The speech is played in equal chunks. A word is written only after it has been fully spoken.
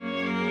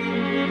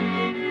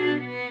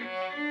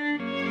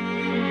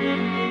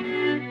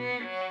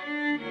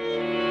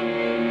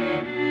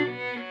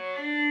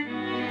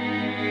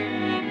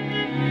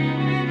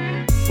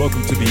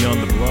Welcome to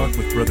Beyond the Block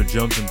with Brother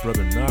Jones and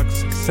Brother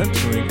Knox,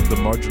 centering the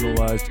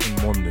marginalized in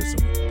Mormonism.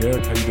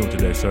 Derek, how you doing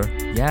today, sir?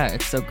 Yeah,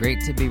 it's so great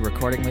to be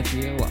recording with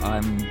you.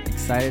 I'm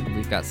excited.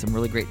 We've got some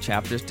really great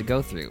chapters to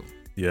go through.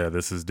 Yeah,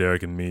 this is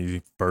Derek and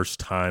me, first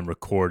time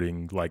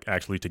recording,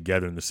 actually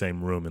together in the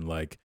same room in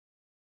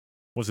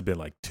what's it been,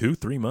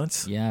 2-3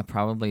 months? Yeah,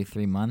 probably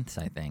 3 months,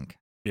 I think.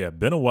 Yeah,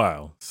 been a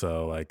while.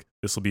 So,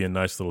 this will be a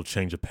nice little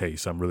change of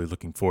pace. I'm really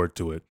looking forward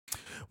to it.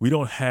 We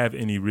don't have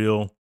any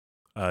real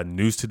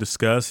news to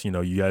discuss. You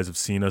guys have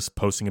seen us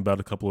posting about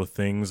a couple of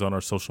things on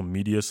our social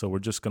media, so we're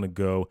just going to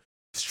go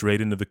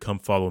straight into the Come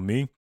Follow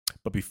Me.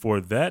 But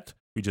before that,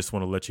 we just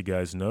want to let you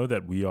guys know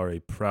that we are a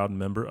proud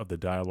member of the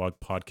Dialogue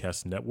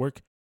Podcast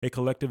Network, a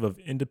collective of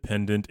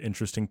independent,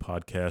 interesting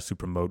podcasts who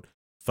promote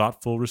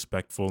thoughtful,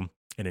 respectful,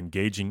 and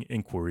engaging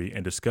inquiry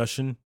and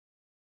discussion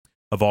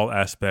of all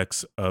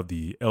aspects of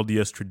the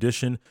LDS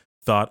tradition,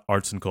 thought,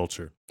 arts, and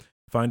culture.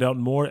 Find out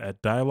more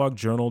at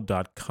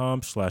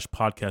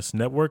dialoguejournal.com/podcast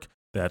network.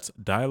 That's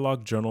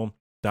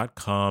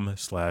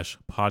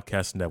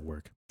dialoguejournal.com/podcast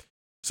network.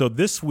 So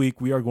this week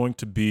we are going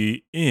to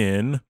be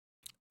in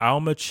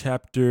Alma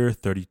chapter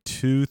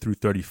 32 through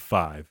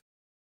 35.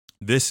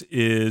 This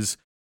is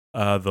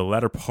the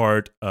latter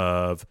part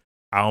of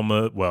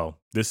Alma. Well,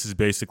 this is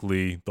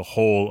basically the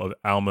whole of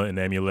Alma and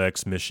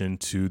Amulek's mission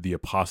to the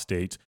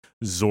apostate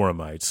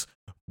Zoramites.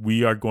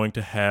 We are going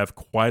to have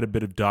quite a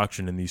bit of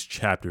doctrine in these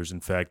chapters.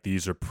 In fact,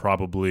 these are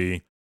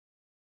probably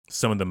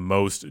some of the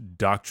most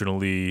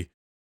doctrinally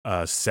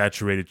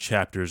saturated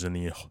chapters in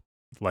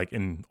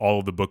in all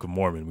of the Book of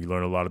Mormon. We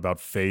learn a lot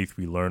about faith.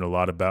 We learn a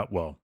lot about,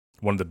 one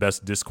of the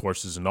best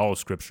discourses in all of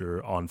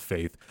Scripture on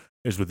faith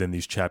is within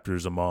these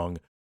chapters, among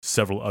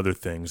several other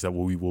things that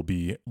we will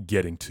be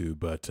getting to.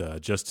 But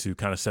just to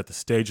kind of set the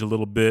stage a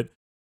little bit,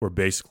 we're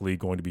basically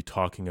going to be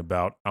talking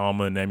about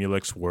Alma and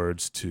Amulek's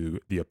words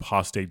to the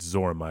apostate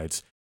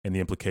Zoramites and the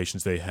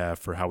implications they have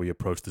for how we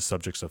approach the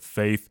subjects of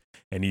faith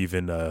and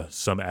even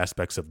some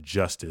aspects of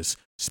justice,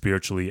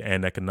 spiritually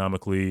and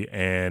economically,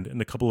 and in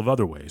a couple of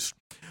other ways.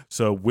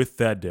 So with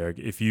that, Derek,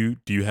 do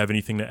you have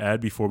anything to add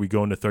before we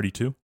go into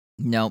 32?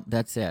 Nope,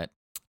 that's it.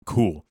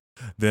 Cool.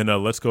 Then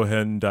let's go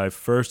ahead and dive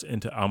first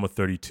into Alma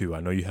 32.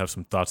 I know you have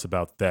some thoughts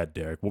about that,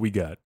 Derek. What we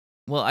got?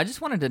 Well, I just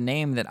wanted to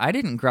name that I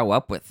didn't grow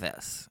up with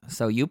this.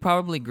 So you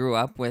probably grew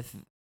up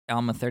with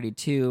Alma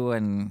 32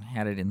 and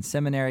had it in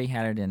seminary,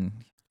 heard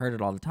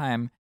it all the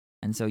time.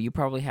 And so you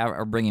probably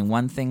are bringing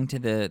one thing to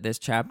this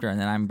chapter, and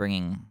then I'm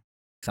bringing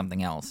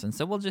something else. And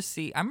so we'll just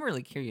see. I'm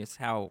really curious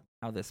how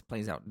this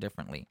plays out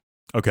differently.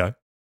 Okay.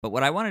 But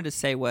what I wanted to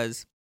say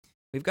was,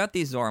 we've got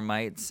these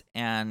Zoramites,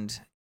 and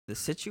the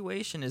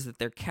situation is that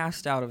they're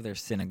cast out of their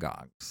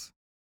synagogues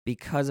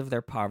because of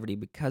their poverty,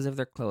 because of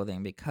their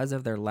clothing, because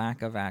of their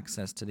lack of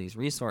access to these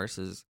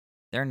resources.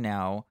 They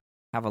now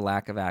have a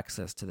lack of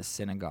access to the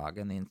synagogue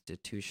and the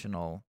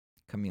institutional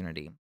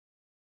community.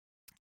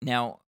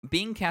 Now,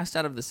 being cast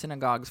out of the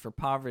synagogues for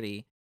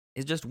poverty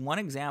is just one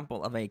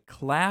example of a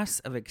class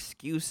of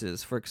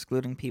excuses for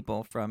excluding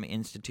people from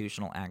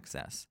institutional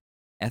access.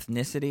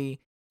 Ethnicity,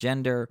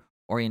 gender,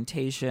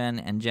 orientation,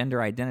 and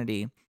gender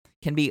identity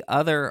can be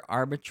other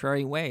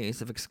arbitrary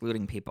ways of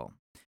excluding people.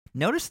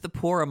 Notice the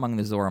poor among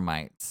the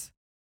Zoramites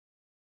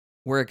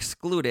were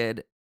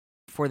excluded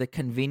for the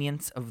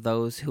convenience of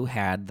those who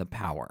had the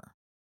power.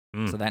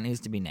 So that needs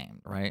to be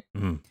named, right?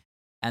 Mm-hmm.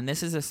 And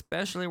this is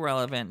especially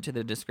relevant to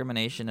the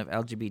discrimination of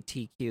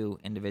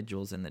LGBTQ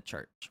individuals in the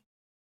church.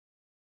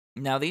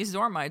 Now, these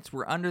Zoramites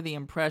were under the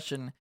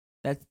impression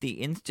that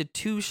the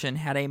institution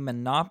had a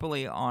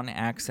monopoly on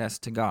access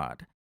to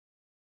God.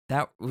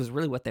 That was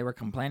really what they were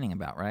complaining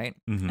about, right?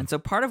 Mm-hmm. And so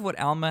part of what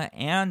Alma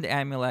and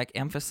Amulek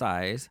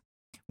emphasize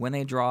when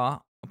they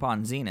draw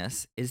upon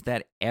Zenos is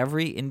that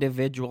every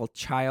individual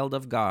child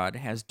of God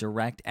has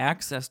direct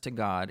access to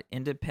God,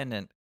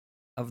 independent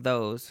of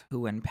those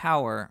who in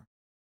power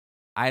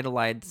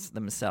idolize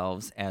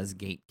themselves as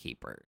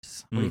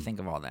gatekeepers. What do you think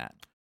of all that?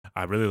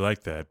 I really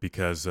like that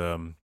because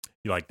that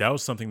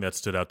was something that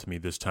stood out to me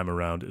this time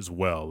around as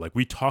well.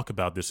 We talk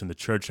about this in the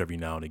church every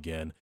now and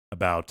again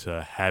about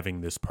having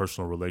this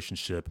personal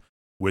relationship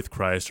with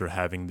Christ or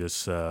having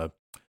this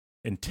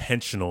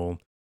intentional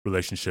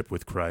relationship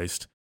with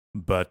Christ,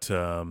 but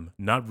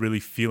not really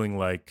feeling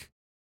like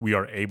we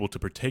are able to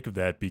partake of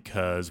that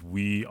because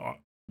we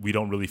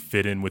don't really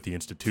fit in with the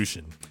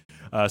institution.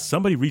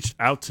 Somebody reached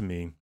out to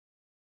me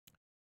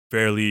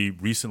fairly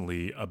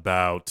recently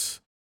about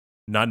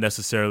not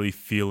necessarily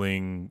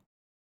feeling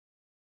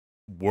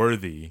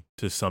worthy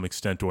to some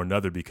extent or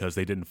another because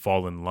they didn't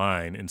fall in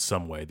line in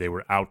some way. They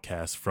were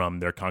outcast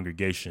from their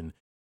congregation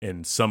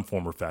in some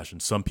form or fashion.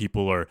 Some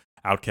people are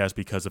outcast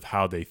because of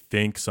how they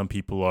think. Some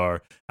people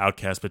are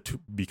outcast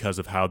because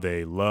of how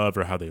they love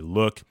or how they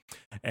look.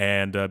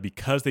 And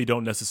because they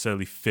don't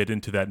necessarily fit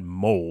into that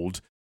mold,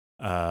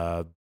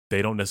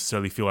 they don't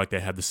necessarily feel like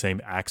they have the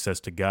same access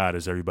to God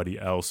as everybody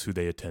else who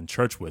they attend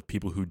church with.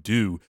 People who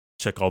do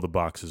check all the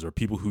boxes, or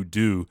people who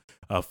do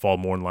fall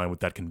more in line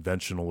with that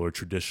conventional or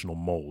traditional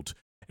mold.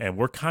 And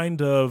we're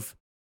kind of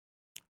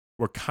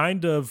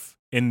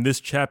in this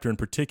chapter in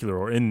particular,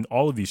 or in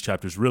all of these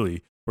chapters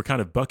really, we're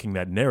kind of bucking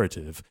that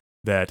narrative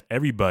that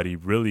everybody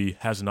really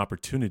has an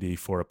opportunity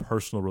for a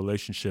personal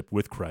relationship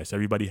with Christ.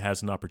 Everybody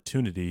has an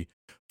opportunity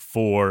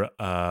for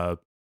the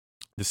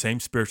same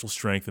spiritual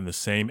strength and the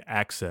same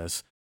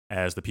access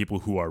as the people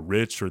who are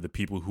rich or the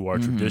people who are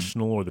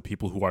traditional or the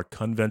people who are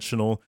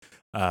conventional.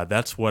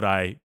 That's what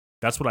I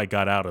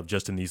got out of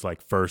just in these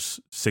like first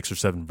 6 or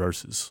 7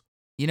 verses.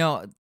 You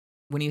know,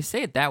 when you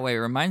say it that way, it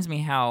reminds me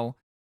how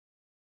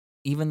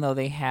even though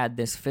they had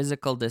this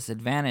physical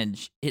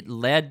disadvantage, it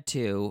led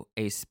to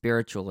a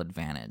spiritual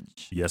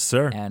advantage. Yes,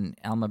 sir. And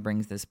Alma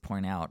brings this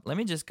point out. Let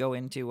me just go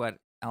into what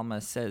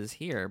Alma says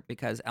here,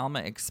 because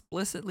Alma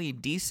explicitly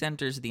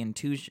decenters the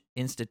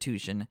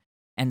institution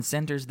and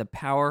centers the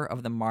power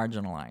of the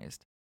marginalized.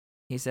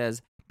 He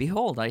says,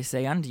 "Behold, I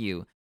say unto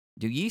you,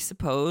 do ye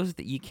suppose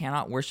that ye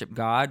cannot worship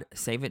God,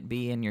 save it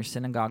be in your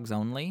synagogues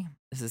only?"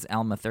 This is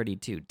Alma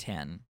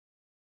 32:10.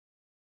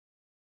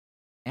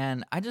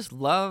 And I just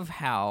love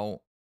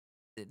how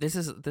this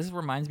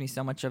reminds me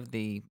so much of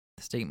the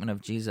statement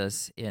of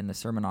Jesus in the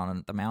Sermon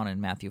on the Mount in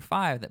Matthew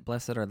 5 that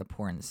blessed are the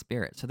poor in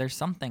spirit. So there's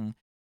something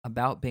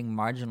about being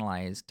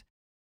marginalized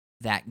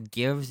that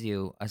gives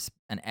you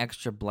an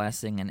extra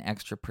blessing, an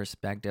extra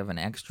perspective, an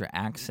extra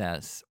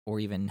access,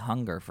 or even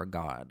hunger for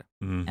God.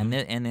 Mm-hmm.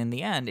 And in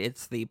the end,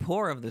 it's the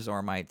poor of the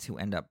Zormites who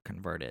end up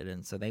converted,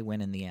 and so they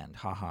win in the end.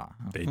 Ha ha.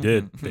 They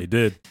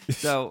did.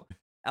 So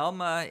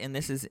Alma, and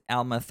this is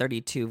Alma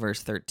 32,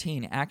 verse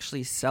 13,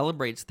 actually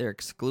celebrates their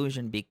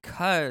exclusion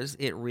because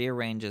it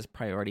rearranges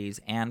priorities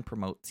and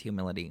promotes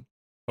humility.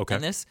 Okay.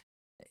 And this,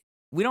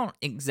 we don't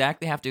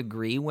exactly have to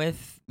agree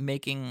with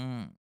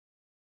making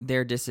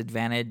their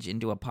disadvantage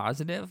into a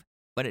positive,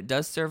 but it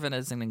does serve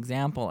as an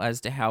example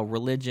as to how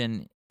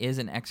religion is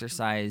an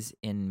exercise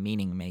in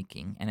meaning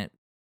making, and it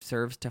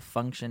serves to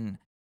function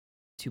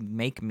to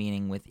make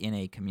meaning within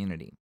a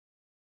community.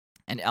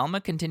 And Alma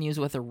continues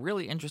with a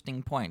really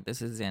interesting point.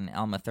 This is in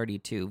Alma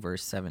 32,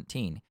 verse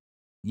 17.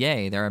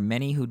 "Yea, there are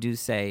many who do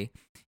say,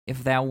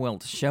 If thou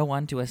wilt show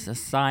unto us a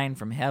sign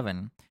from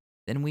heaven,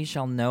 then we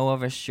shall know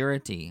of a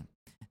surety,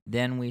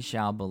 then we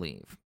shall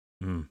believe."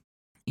 Mm.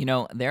 You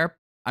know,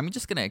 I'm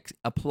just going to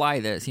apply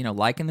this,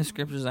 liken the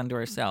scriptures unto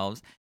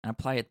ourselves and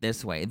apply it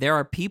this way. There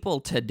are people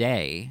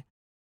today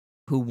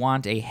who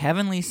want a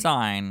heavenly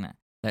sign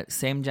that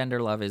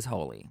same-gender love is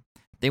holy.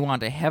 They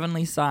want a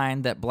heavenly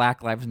sign that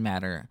Black Lives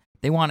Matter.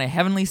 They want a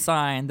heavenly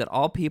sign that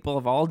all people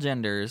of all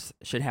genders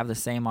should have the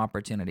same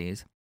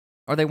opportunities.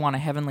 Or they want a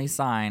heavenly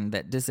sign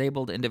that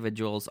disabled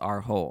individuals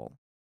are whole.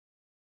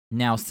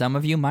 Now, some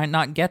of you might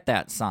not get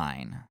that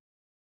sign,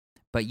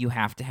 but you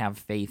have to have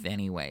faith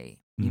anyway.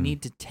 You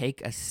need to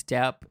take a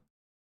step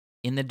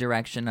in the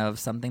direction of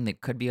something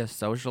that could be a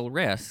social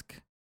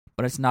risk,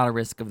 but it's not a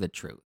risk of the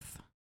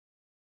truth.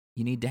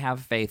 You need to have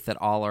faith that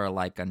all are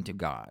alike unto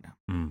God.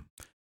 Mm.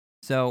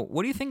 So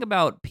what do you think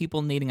about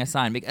people needing a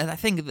sign? Because I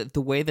think that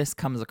the way this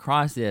comes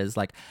across is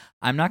like,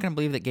 I'm not going to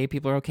believe that gay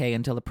people are okay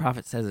until the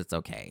prophet says it's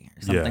okay.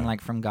 Or something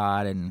like from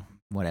God and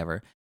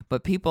whatever.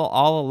 But people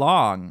all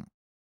along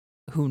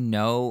who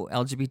know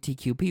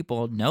LGBTQ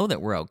people know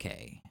that we're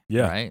okay.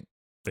 Yeah, right?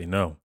 They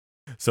know.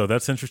 So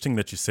that's interesting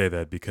that you say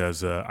that,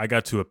 because I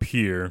got to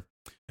appear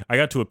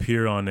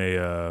on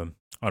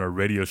a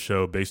radio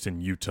show based in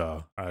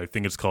Utah. I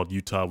think it's called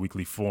Utah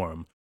Weekly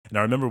Forum. And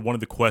I remember one of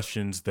the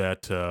questions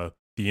that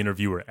the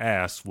interviewer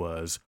asked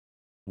was,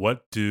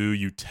 what do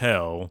you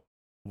tell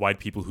white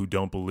people who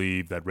don't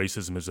believe that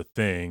racism is a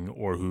thing,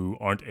 or who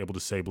aren't able to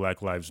say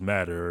Black Lives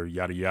Matter,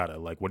 yada, yada?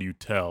 Like, what do you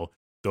tell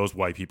those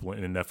white people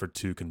in an effort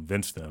to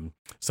convince them?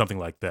 Something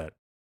like that.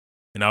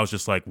 And I was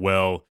just like,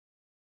 well,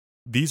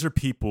 these are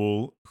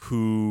people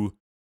who,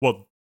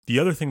 the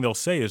other thing they'll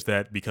say is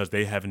that because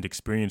they haven't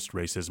experienced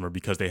racism or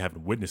because they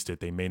haven't witnessed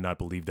it, they may not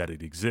believe that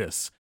it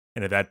exists.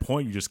 And at that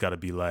point, you just got to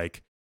be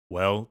like,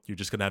 well, you're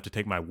just going to have to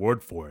take my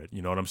word for it.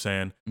 You know what I'm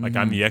saying? Like,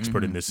 I'm the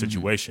expert in this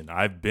situation.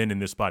 I've been in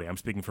this body. I'm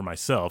speaking for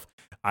myself.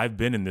 I've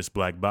been in this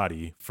Black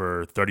body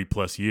for 30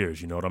 plus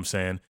years. You know what I'm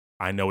saying?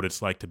 I know what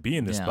it's like to be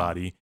in this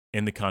body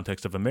in the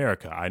context of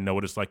America. I know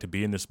what it's like to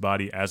be in this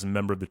body as a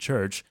member of the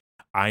church.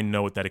 I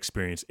know what that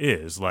experience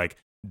is. Like,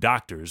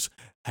 doctors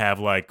have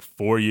like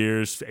 4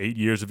 years, 8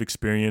 years of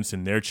experience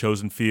in their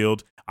chosen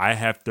field. I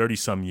have 30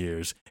 some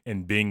years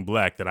in being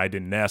Black that I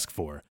didn't ask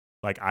for.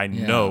 Like, I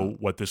know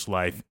what this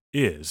life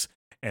is.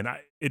 And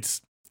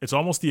it's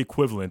almost the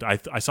equivalent.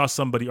 I saw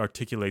somebody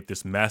articulate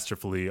this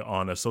masterfully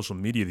on a social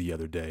media the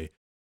other day,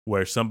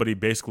 where somebody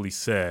basically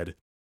said,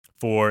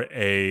 for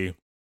a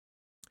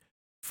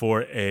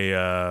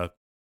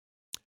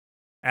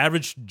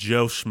average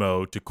Joe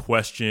Schmo to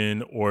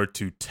question or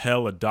to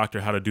tell a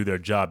doctor how to do their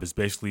job is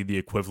basically the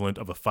equivalent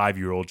of a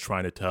 5-year-old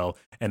trying to tell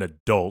an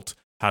adult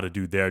how to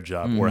do their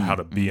job or how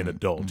to be an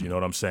adult. You know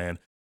what I'm saying?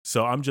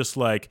 So I'm just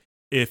like,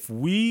 if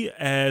we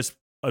as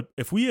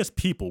if we as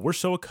people, we're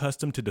so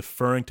accustomed to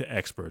deferring to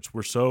experts,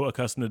 we're so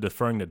accustomed to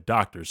deferring to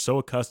doctors, so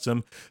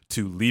accustomed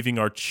to leaving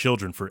our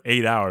children for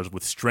 8 hours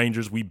with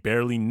strangers we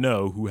barely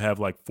know who have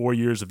like 4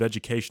 years of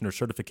education or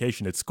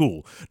certification at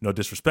school. No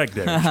disrespect,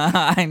 Derek.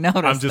 I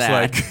noticed I'm just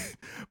that.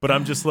 but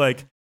I'm just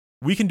like,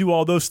 we can do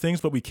all those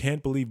things, but we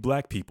can't believe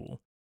black people.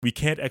 We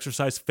can't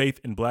exercise faith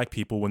in black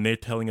people when they're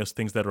telling us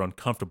things that are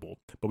uncomfortable,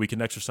 but we can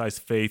exercise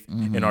faith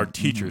in our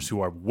teachers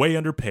who are way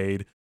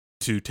underpaid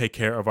to take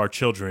care of our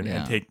children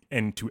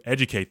and to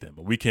educate them.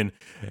 We can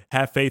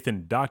have faith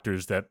in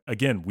doctors that,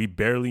 again, we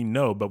barely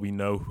know, but we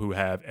know who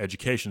have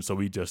education, so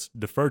we just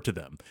defer to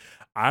them.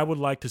 I would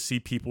like to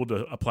see people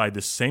to apply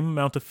the same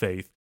amount of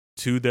faith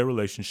to their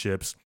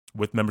relationships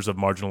with members of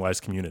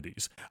marginalized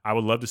communities. I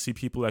would love to see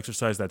people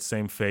exercise that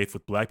same faith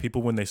with black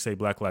people when they say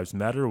Black Lives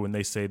Matter, or when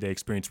they say they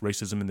experience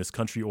racism in this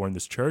country or in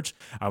this church.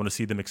 I want to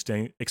see them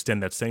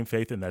extend that same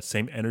faith and that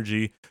same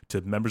energy to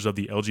members of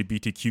the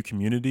LGBTQ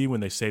community when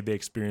they say they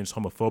experience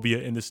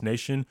homophobia in this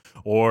nation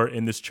or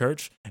in this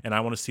church. And I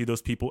want to see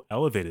those people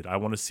elevated. I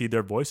want to see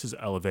their voices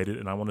elevated,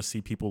 and I want to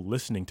see people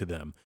listening to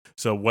them.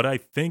 So what I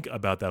think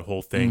about that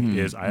whole thing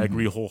is I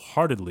agree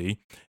wholeheartedly,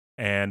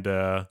 and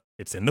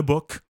it's in the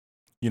book.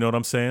 You know what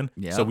I'm saying?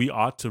 Yeah. So we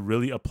ought to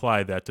really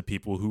apply that to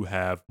people who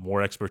have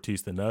more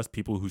expertise than us,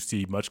 people who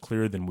see much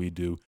clearer than we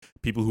do,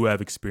 people who have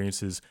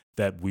experiences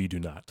that we do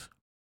not.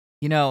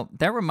 You know,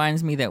 that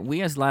reminds me that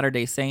we as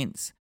Latter-day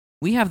Saints,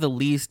 we have the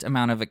least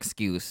amount of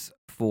excuse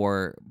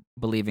for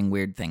believing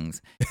weird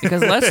things.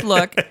 Because let's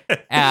look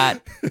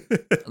at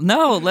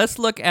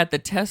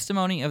the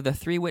testimony of the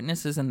 3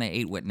 witnesses and the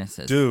 8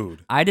 witnesses.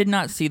 Dude. I did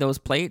not see those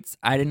plates.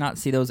 I did not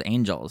see those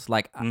angels.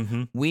 Like,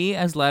 we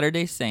as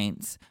Latter-day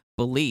Saints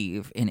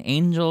believe in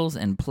angels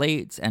and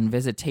plates and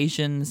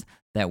visitations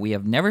that we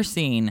have never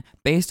seen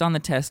based on the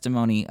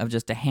testimony of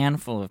just a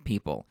handful of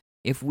people.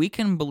 If we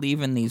can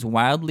believe in these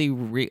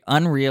wildly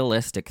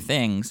unrealistic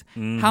things,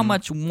 how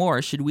much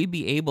more should we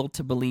be able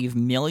to believe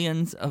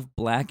millions of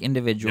black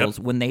individuals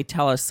when they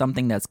tell us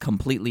something that's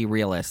completely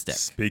realistic?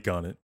 Speak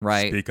on it.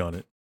 Right? Speak on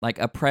it. Like,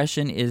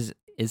 oppression is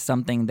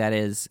something that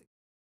is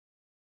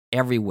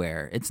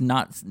everywhere. It's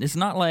not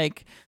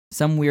like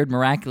some weird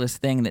miraculous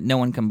thing that no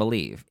one can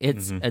believe.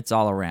 It's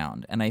all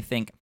around. And I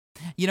think,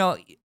 you know,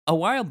 a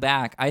while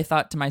back I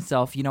thought to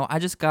myself, you know, I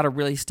just got to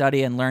really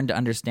study and learn to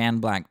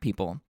understand black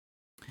people.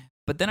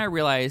 But then I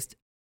realized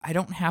I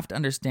don't have to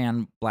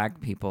understand black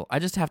people. I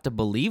just have to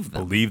believe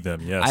them. Believe them,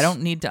 yes. I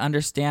don't need to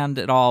understand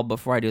it all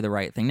before I do the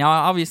right thing. Now,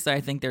 obviously,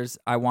 I think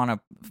I want to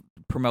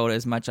promote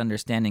as much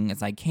understanding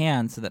as I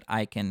can so that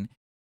I can,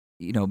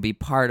 you know, be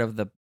part of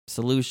the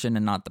solution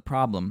and not the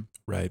problem.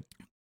 Right.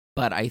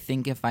 But I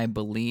think if I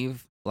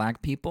believe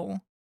black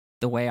people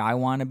the way I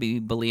want to be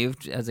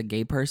believed as a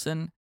gay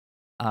person,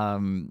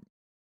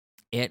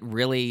 it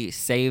really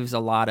saves a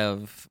lot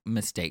of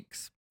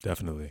mistakes.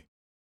 Definitely.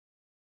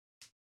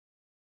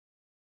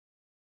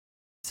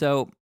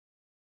 So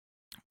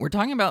we're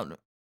talking about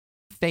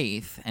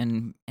faith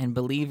and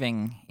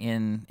believing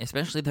in,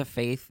 especially the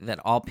faith that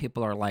all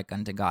people are like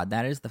unto God.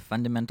 That is the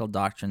fundamental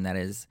doctrine that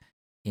is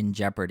in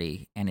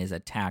jeopardy and is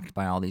attacked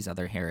by all these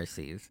other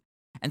heresies.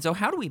 And so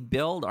how do we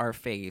build our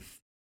faith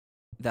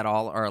that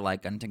all are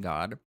like unto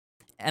God?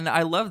 And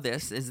I love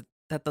this, is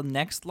that the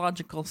next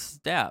logical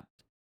step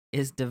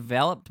is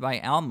developed by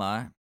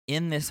Alma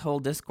in this whole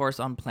discourse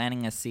on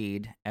planting a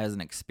seed as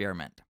an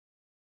experiment.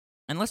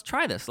 And let's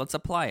try this. Let's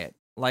apply it,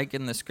 like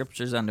in the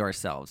scriptures, unto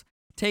ourselves.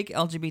 Take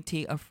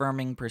LGBT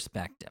affirming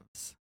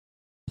perspectives,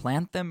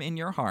 plant them in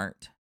your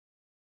heart,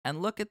 and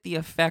look at the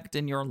effect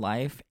in your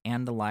life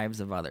and the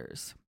lives of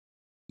others.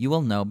 You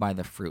will know by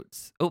the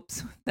fruits.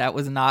 Oops, that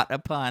was not a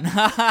pun.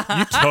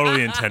 You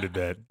totally intended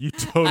that.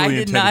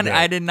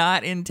 I did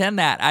not intend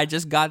that. I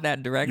just got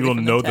that directly from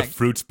the text. You will know the text.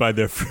 fruits by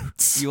their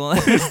fruits. You will.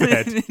 What is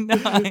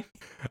that?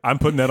 I'm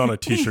putting that on a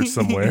t-shirt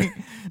somewhere.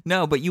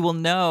 No, but you will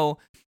know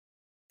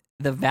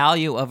the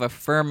value of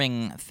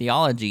affirming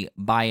theology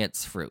by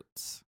its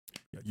fruits.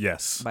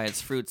 Yes. By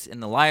its fruits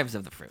in the lives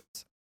of the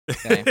fruits.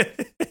 Okay?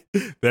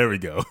 There we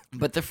go.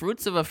 But the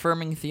fruits of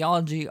affirming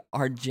theology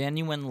are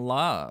genuine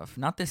love,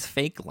 not this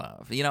fake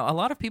love. You know, a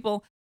lot of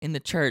people in the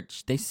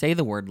church, they say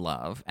the word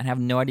love and have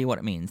no idea what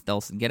it means.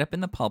 They'll get up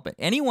in the pulpit.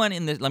 Anyone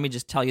in this, let me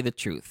just tell you the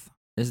truth.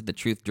 This is the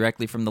truth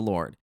directly from the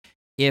Lord.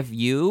 If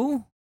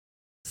you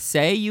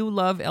say you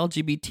love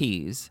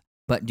LGBTs,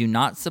 but do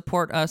not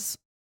support us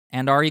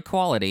and our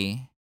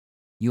equality,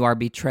 you are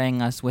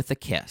betraying us with a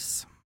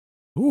kiss.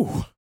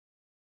 Ooh.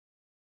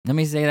 Let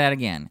me say that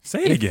again.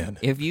 Say it again.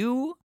 If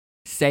you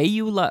say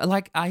you love,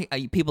 like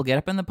people get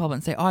up in the pulpit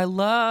and say, "Oh, I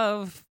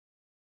love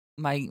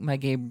my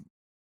gay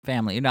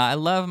family. You know, I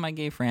love my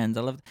gay friends.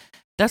 I love."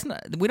 That's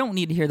not. We don't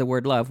need to hear the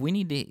word love. We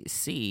need to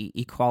see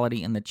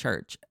equality in the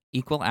church,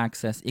 equal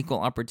access, equal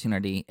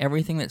opportunity.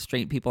 Everything that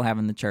straight people have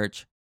in the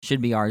church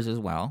should be ours as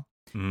well.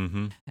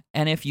 Mm-hmm.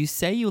 And if you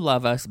say you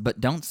love us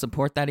but don't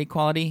support that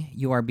equality,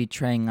 you are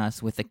betraying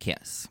us with a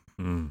kiss.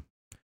 Mm.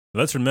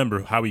 Let's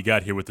remember how we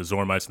got here with the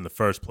Zoramites in the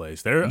first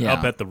place. They're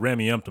up at the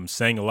Rameumptom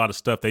saying a lot of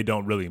stuff they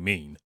don't really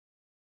mean.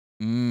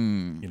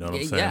 Mm. You know what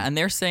I'm saying? Yeah, and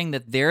they're saying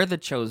that they're the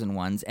chosen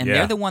ones, and Yeah.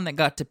 they're the one that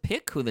got to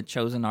pick who the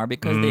chosen are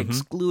because they Mhm.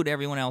 exclude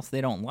everyone else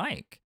they don't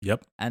like.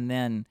 Yep. And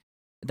then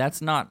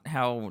that's not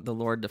how the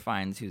Lord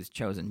defines who's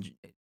chosen.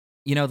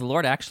 You know, the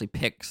Lord actually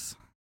picks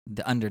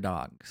the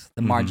underdogs,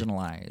 the Mhm.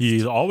 marginalized.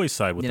 He's always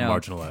side with You the know,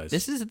 marginalized.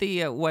 This is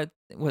the what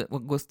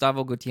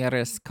Gustavo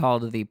Gutierrez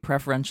called the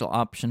preferential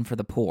option for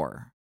the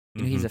poor.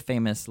 You know, he's Mhm. a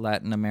famous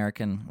Latin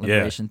American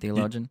liberation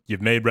theologian.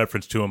 You've made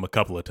reference to him a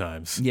couple of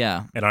times.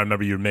 Yeah. And I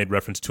remember you made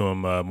reference to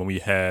him when we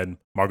had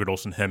Margaret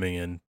Olson Hemming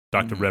and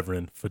Dr.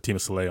 Reverend Fatima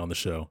Saleh on the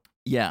show.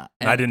 Yeah.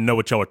 And I didn't know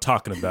what y'all were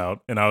talking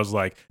about. And I was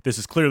like, this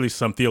is clearly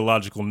some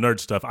theological nerd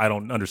stuff I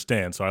don't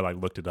understand. So I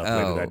looked it up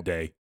later that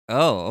day.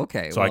 Oh,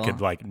 okay. So I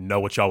could know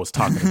what y'all was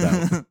talking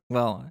about.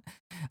 well,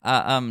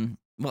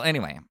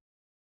 anyway.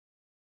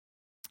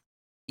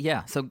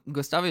 Yeah, so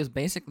Gustavo is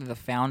basically the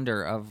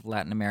founder of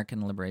Latin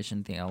American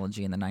liberation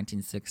theology in the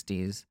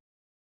 1960s,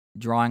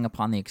 drawing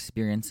upon the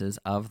experiences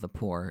of the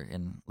poor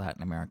in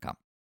Latin America.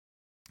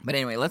 But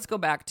anyway, let's go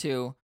back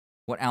to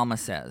what Alma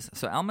says.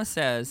 So Alma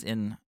says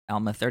in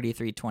Alma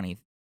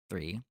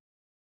 33:23,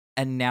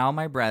 "And now,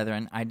 my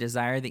brethren, I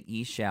desire that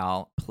ye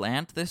shall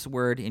plant this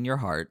word in your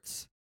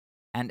hearts,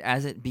 and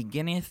as it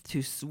beginneth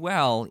to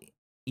swell,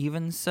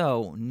 even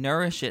so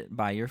nourish it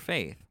by your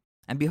faith.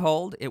 And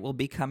behold, it will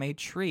become a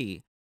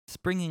tree,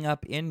 springing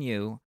up in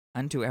you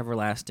unto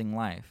everlasting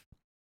life.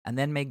 And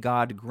then may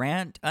God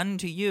grant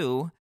unto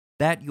you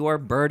that your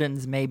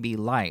burdens may be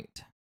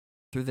light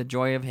through the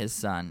joy of his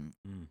Son.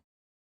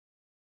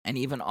 And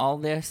even all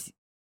this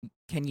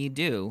can ye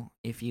do,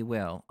 if ye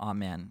will.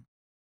 Amen."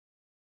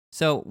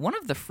 So one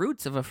of the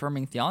fruits of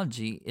affirming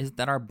theology is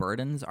that our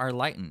burdens are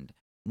lightened.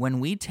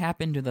 When we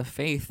tap into the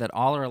faith that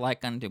all are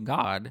like unto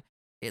God,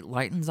 it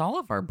lightens all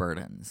of our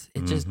burdens.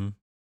 It just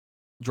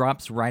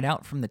drops right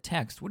out from the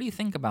text. What do you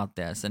think about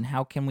this, and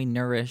how can we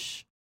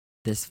nourish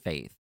this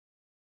faith?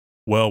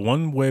 Well,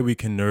 one way we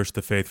can nourish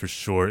the faith for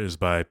sure is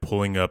by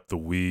pulling up the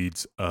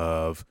weeds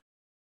of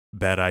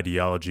bad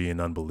ideology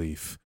and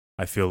unbelief.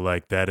 I feel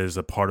like that is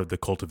a part of the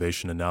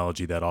cultivation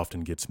analogy that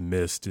often gets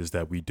missed, is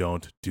that we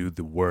don't do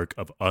the work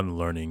of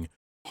unlearning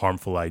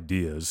harmful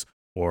ideas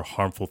or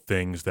harmful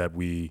things that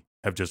we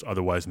have just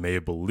otherwise may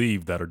have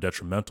believed that are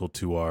detrimental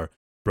to our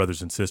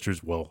brothers and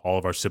sisters, well, all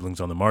of our siblings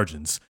on the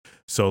margins.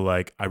 So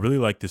I really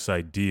like this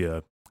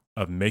idea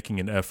of making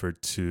an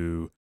effort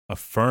to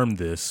affirm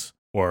this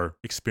or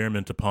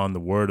experiment upon the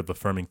word of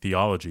affirming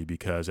theology,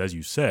 because as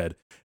you said,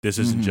 this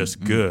isn't just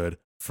good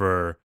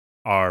for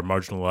our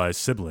marginalized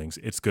siblings.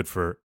 It's good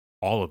for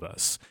all of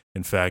us.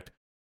 In fact,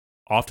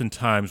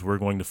 oftentimes we're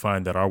going to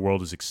find that our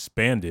world is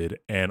expanded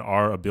and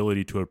our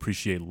ability to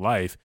appreciate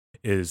life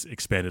is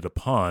expanded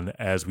upon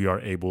as we are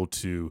able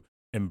to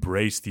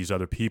embrace these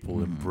other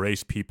people,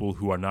 embrace people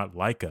who are not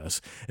like us.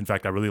 In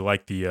fact, I really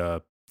like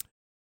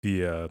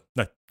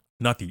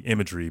not the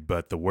imagery,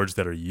 but the words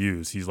that are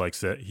used.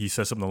 He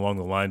says something along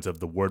the lines of,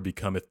 "The word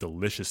becometh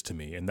delicious to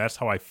me," and that's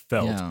how I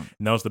felt. Yeah.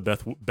 And that was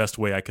the best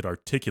way I could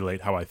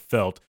articulate how I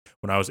felt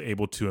when I was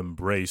able to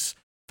embrace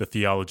the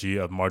theology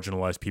of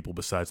marginalized people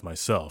besides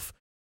myself.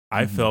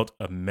 I felt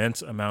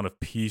immense amount of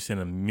peace and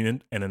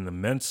an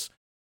immense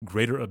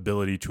greater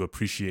ability to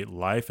appreciate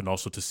life and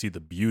also to see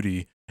the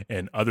beauty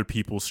in other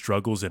people's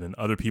struggles and in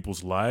other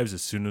people's lives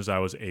as soon as I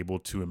was able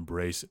to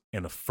embrace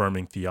an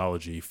affirming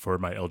theology for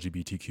my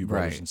LGBTQ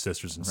brothers and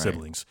sisters and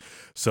siblings.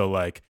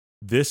 So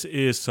this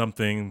is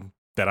something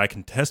that I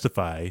can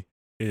testify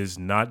is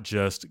not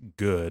just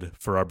good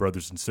for our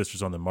brothers and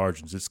sisters on the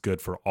margins. It's good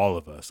for all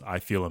of us. I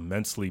feel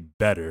immensely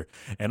better,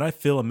 and I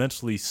feel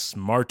immensely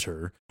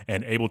smarter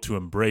and able to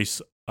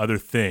embrace other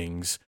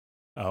things,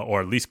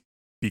 or at least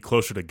be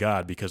closer to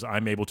God, because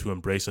I'm able to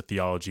embrace a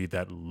theology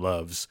that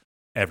loves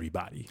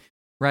everybody.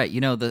 Right. You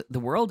know, the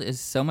world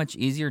is so much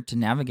easier to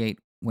navigate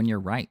when you're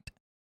right.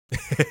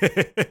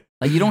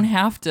 You don't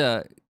have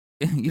to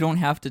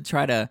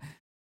try to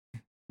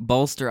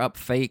bolster up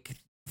fake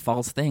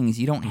false things.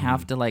 You don't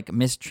have to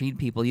mistreat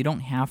people. You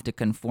don't have to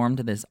conform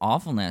to this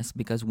awfulness,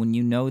 because when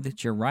you know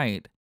that you're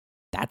right,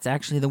 that's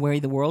actually the way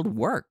the world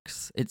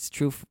works. It's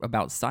true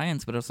about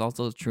science, but it's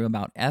also true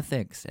about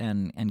ethics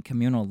and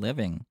communal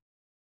living.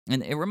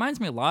 And it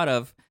reminds me a lot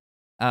of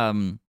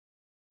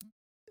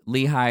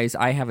Lehi's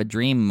 "I Have a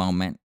Dream"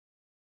 moment,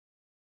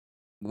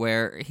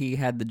 where he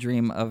had the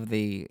dream of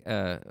the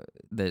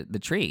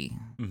tree,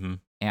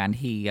 and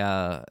he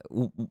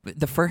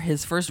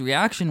his first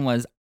reaction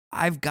was,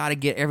 "I've got to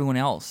get everyone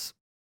else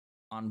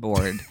on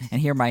board." And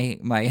here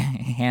my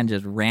hand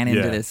just ran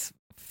into this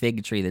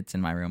fig tree that's in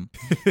my room,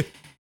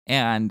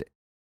 and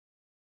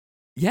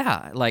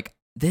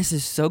this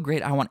is so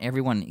great. I want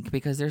everyone,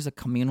 because there's a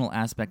communal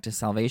aspect to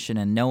salvation.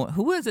 And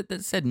who was it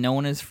that said no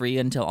one is free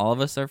until all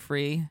of us are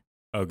free?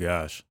 Oh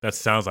gosh, that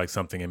sounds like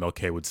something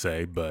MLK would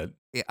say, but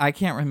I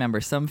can't remember.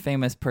 Some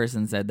famous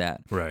person said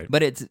that. Right.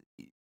 But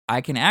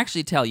I can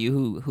actually tell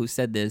you who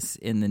said this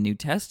in the New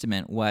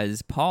Testament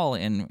was Paul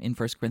in 1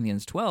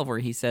 Corinthians 12, where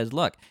he says,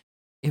 look,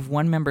 if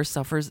one member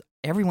suffers,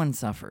 everyone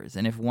suffers.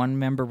 And if one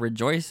member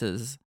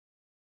rejoices,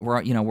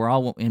 we're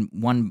all in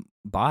one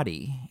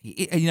body.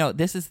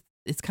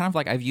 It's kind of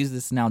like I've used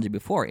this analogy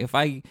before. If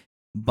I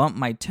bump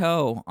my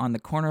toe on the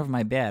corner of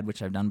my bed,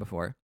 which I've done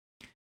before,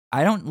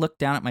 I don't look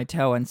down at my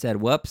toe and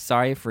said, "Whoops,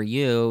 sorry for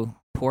you,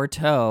 poor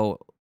toe.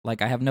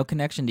 Like I have no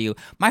connection to you."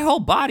 My whole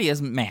body is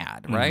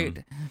mad,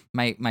 right?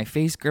 My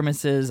face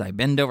grimaces. I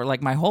bend over.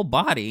 Like my whole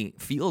body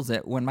feels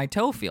it when my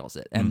toe feels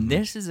it. And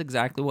this is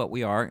exactly what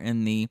we are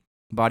in the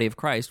body of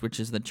Christ, which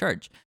is the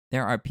church.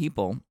 There are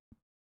people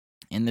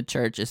in the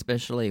church,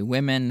 especially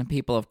women,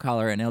 people of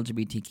color, and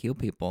LGBTQ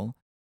people,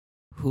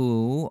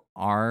 who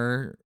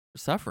are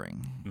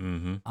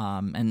suffering,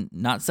 and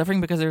not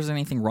suffering because there's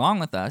anything wrong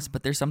with us,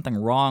 but there's something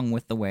wrong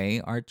with the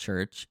way our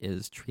church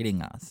is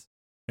treating us.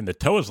 And the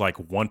toe is like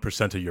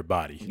 1% of your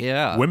body.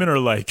 Yeah. Women are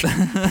like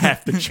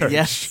half the church.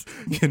 Yes.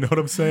 You know what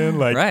I'm saying?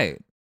 Like, right.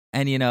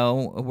 And,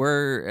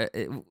 we're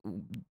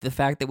the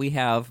fact that we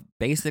have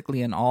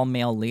basically an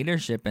all-male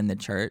leadership in the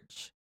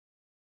church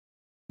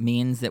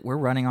means that we're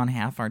running on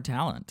half our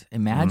talent.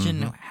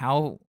 Imagine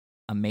how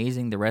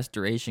amazing the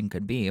restoration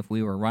could be if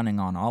we were running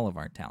on all of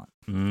our talent.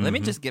 Let me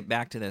just get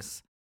back to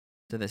this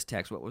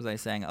text. What was I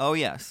saying? Oh,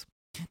 yes.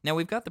 Now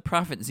we've got the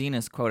prophet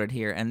Zenos quoted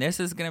here, and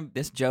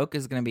this joke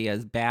is gonna be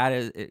as bad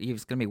as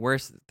it's gonna be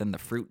worse than the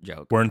fruit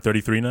joke. We're in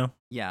 33 now?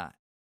 Yeah.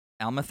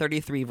 Alma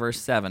 33, verse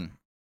 7.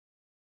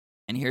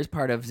 And here's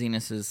part of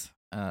Zenos's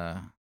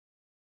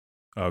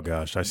oh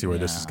gosh, I see where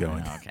this is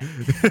going. Okay.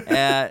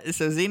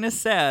 So Zenos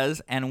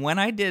says, "And when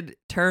I did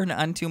turn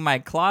unto my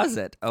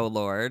closet, O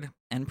Lord,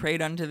 and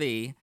prayed unto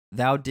thee,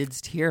 thou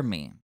didst hear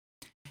me."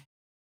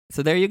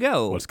 So there you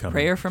go. What's coming?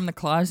 Prayer from the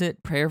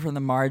closet, prayer from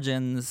the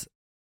margins.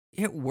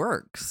 It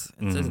works.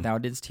 It says, "Thou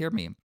didst hear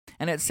me."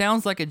 And it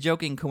sounds like a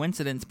joking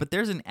coincidence, but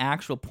there's an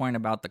actual point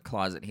about the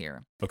closet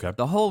here. Okay.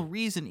 The whole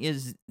reason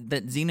is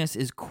that Zenos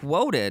is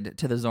quoted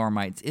to the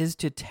Zoramites is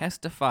to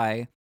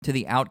testify to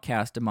the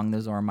outcast among the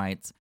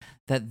Zoramites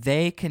that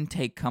they can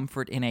take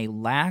comfort in a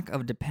lack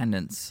of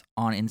dependence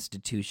on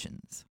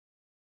institutions,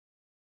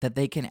 that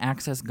they can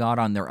access God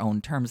on their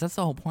own terms. That's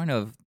the whole point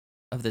of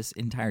this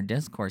entire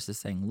discourse, is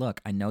saying,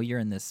 look, I know you're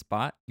in this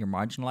spot, you're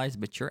marginalized,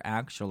 but you're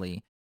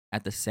actually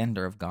at the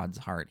center of God's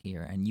heart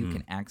here, and you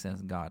can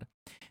access God.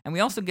 And we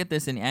also get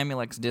this in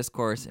Amulek's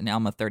discourse in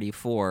Alma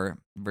 34,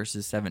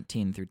 verses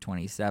 17 through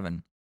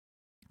 27.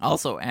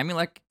 Also,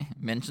 Amulek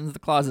mentions the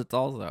closets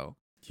also.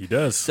 He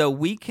does. So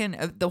we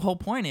can, the whole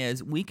point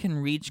is, we can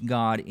reach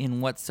God in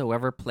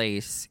whatsoever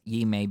place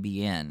ye may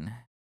be in.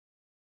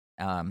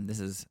 This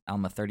is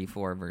Alma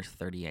 34, verse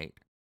 38.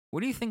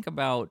 What do you think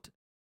about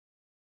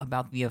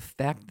the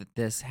effect that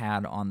this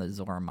had on the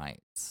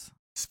Zoramites?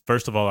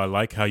 First of all, I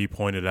like how you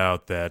pointed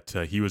out that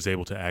he was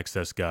able to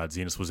access God.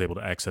 Zenos was able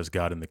to access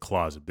God in the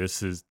closet.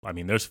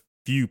 There's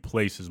few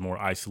places more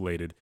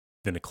isolated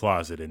than a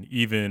closet. And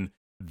even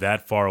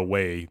that far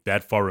away,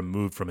 that far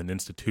removed from an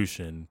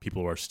institution,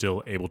 people are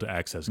still able to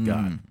access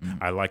God.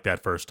 I like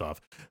that first off.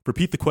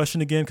 Repeat the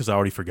question again, because I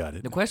already forgot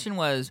it. The question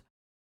was,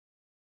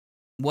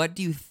 what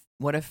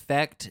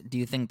effect do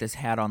you think this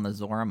had on the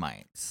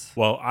Zoramites?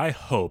 Well, I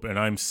hope, and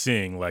I'm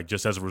seeing, like,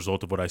 just as a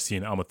result of what I see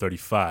in Alma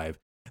 35,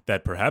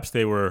 that perhaps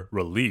they were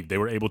relieved. They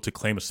were able to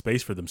claim a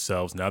space for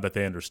themselves now that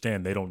they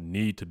understand they don't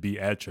need to be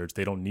at church.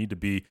 They don't need to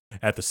be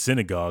at the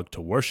synagogue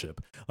to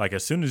worship. Like,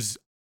 as soon as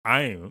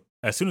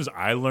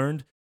I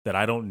learned that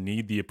I don't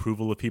need the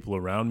approval of people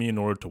around me in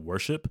order to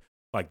worship,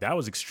 like, that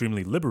was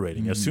extremely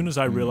liberating. As soon as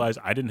I realized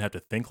I didn't have to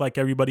think like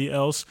everybody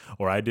else,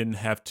 or I didn't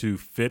have to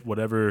fit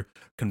whatever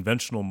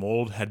conventional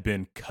mold had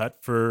been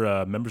cut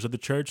for members of the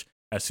church,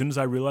 as soon as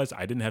I realized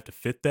I didn't have to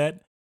fit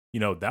that,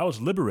 that was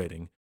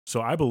liberating. So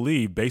I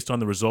believe, based on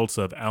the results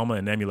of Alma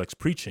and Amulek's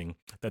preaching,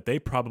 that they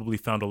probably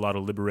found a lot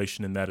of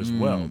liberation in that as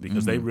well,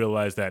 because they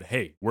realized that,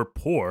 hey, we're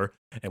poor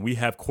and we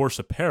have coarse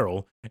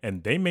apparel,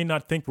 and they may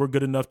not think we're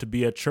good enough to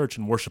be at church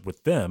and worship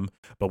with them,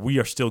 but we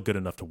are still good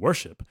enough to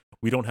worship.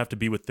 We don't have to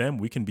be with them.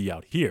 We can be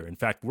out here. In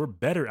fact, we're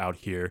better out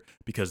here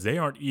because they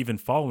aren't even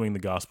following the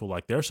gospel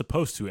like they're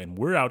supposed to, and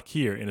we're out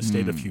here in a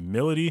state of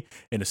humility,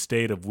 in a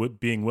state of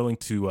being willing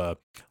to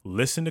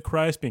listen to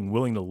Christ, being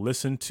willing to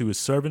listen to his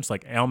servants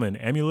like Alma and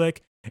Amulek,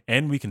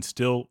 and we can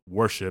still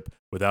worship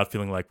without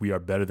feeling like we are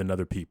better than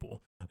other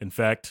people. In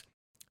fact,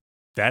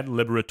 that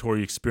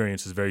liberatory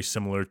experience is very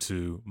similar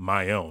to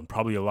my own,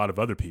 probably a lot of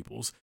other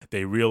people's.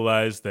 They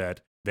realize that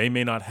they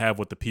may not have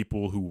what the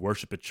people who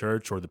worship at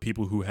church or the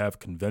people who have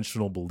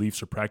conventional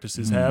beliefs or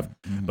practices have,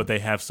 but they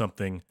have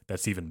something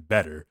that's even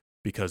better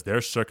because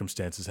their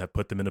circumstances have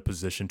put them in a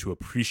position to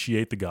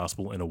appreciate the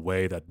gospel in a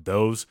way that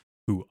those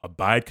who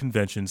abide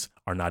conventions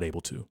are not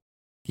able to.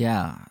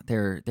 Yeah,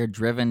 they're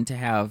driven to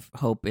have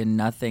hope in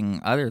nothing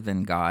other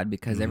than God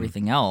because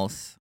everything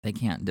else they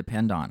can't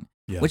depend on.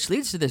 Yeah. Which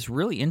leads to this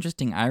really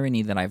interesting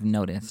irony that I've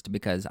noticed,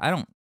 because I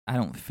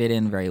don't fit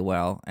in very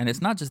well, and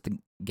it's not just the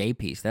gay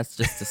piece. That's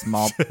just a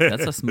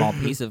small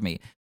piece of me.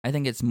 I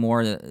think it's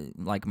more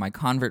like my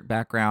convert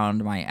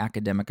background, my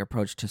academic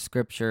approach to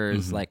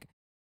scriptures. Like,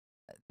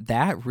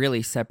 that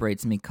really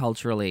separates me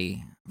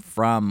culturally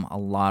from a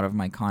lot of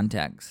my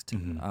context.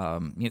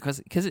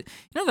 Because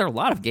there are a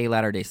lot of gay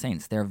Latter-day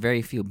Saints. There are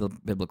very few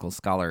biblical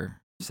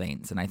scholar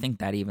saints, and I think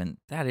that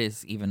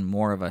is even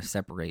more of a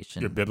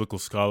separation. You're a biblical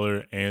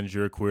scholar, and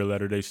you're a queer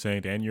Latter-day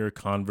Saint, and you're a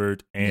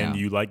convert, and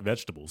you like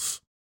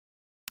vegetables.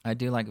 I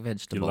do like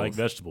vegetables. You like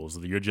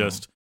vegetables. You're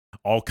just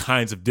all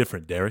kinds of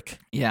different, Derek.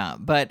 Yeah,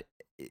 but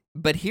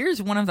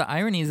here's one of the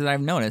ironies that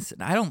I've noticed,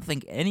 and I don't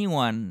think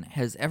anyone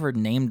has ever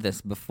named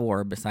this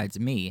before besides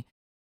me,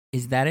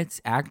 is that it's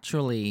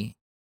actually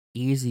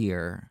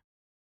easier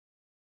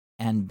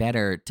and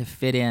better to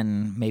fit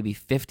in maybe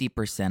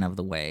 50% of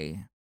the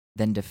way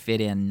than to fit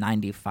in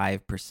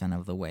 95%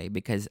 of the way,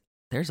 because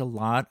there's a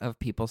lot of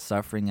people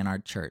suffering in our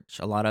church,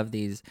 a lot of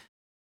these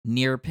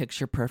near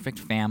picture perfect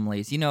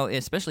families,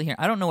 especially here.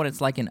 I don't know what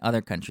it's like in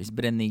other countries,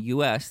 but in the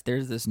US,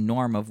 there's this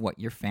norm of what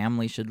your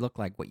family should look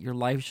like, what your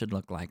life should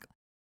look like.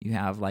 You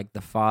have like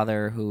the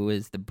father who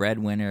is the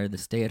breadwinner, the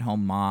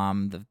stay-at-home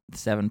mom, the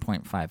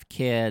 7.5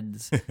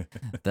 kids,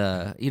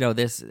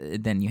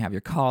 then you have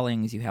your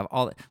callings, you have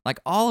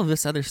all of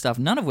this other stuff,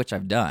 none of which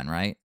I've done,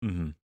 right?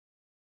 Mm-hmm.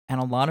 And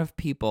a lot of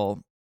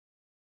people,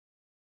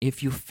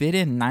 if you fit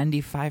in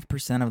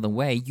 95% of the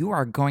way, you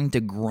are going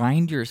to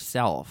grind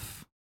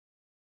yourself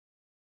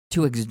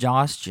to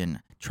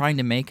exhaustion trying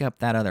to make up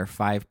that other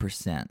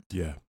 5%.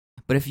 Yeah.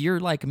 But if you're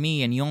like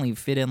me and you only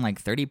fit in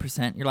like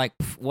 30%, you're like,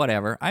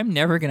 whatever, I'm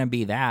never going to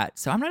be that.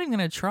 So I'm not even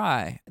going to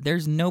try.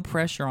 There's no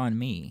pressure on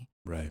me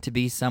to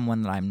be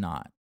someone that I'm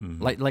not.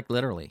 Mm-hmm. Like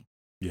literally.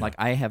 Yeah. Like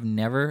I have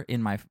never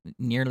in my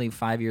nearly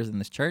 5 years in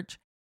this church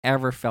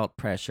ever felt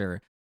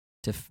pressure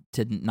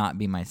to not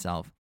be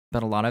myself.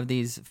 But a lot of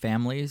these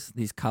families,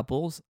 these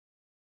couples,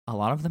 a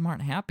lot of them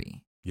aren't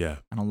happy. Yeah.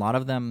 And a lot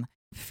of them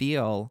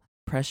feel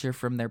pressure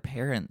from their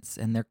parents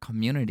and their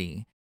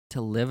community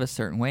to live a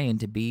certain way and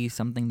to be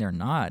something they're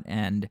not.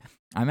 And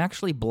I'm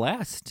actually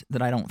blessed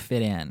that I don't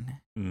fit in.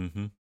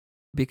 Mm-hmm.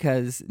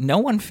 Because no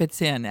one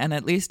fits in, and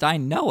at least I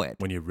know it.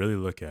 When you really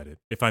look at it.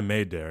 If I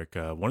may, Derek,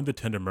 one of the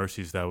tender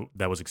mercies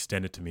that was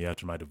extended to me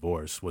after my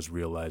divorce was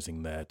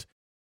realizing that,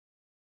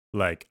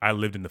 like, I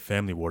lived in the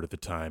family ward at the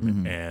time,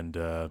 Mm-hmm.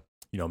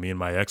 and me and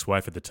my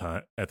ex-wife at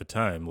the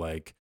time,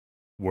 like,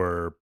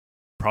 were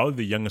probably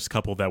the youngest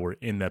couple that were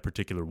in that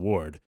particular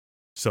ward.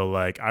 So,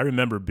 like, I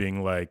remember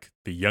being like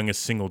the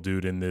youngest single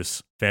dude in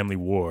this family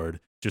ward,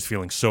 just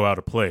feeling so out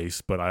of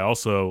place. But I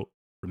also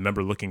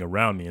remember looking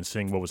around me and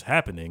seeing what was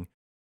happening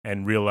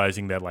and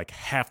realizing that like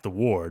half the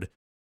ward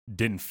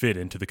didn't fit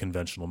into the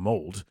conventional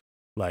mold.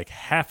 Like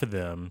half of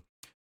them,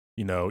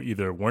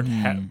 either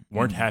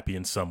weren't happy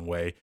in some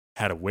way,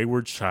 had a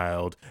wayward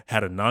child,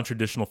 had a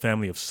non-traditional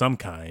family of some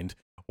kind,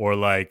 or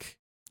like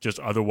just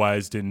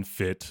otherwise didn't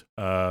fit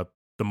the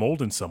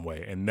mold in some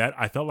way. And that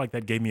I felt like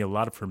that gave me a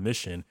lot of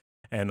permission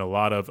and a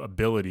lot of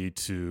ability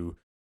to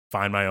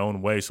find my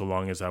own way so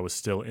long as I was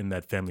still in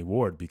that family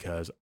ward,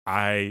 because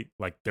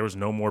there was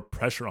no more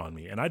pressure on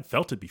me. And I'd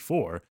felt it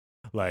before.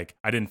 Like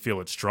I didn't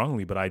feel it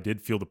strongly, but I did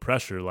feel the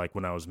pressure like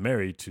when I was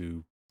married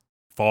to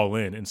fall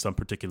in some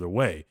particular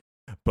way.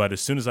 But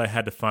as soon as I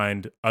had to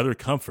find other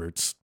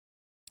comforts,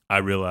 I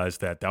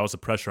realized that was a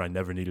pressure I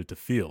never needed to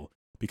feel,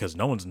 because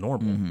no one's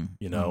normal.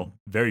 Mm-hmm.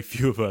 Very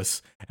few of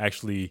us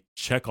actually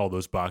check all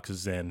those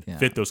boxes and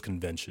fit those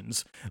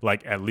conventions,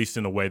 like at least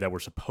in a way that we're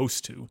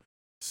supposed to.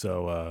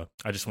 So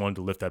I just wanted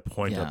to lift that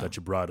point up that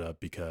you brought up,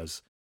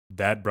 because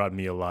that brought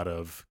me a lot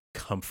of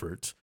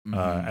comfort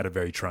at a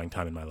very trying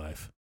time in my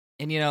life.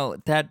 And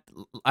that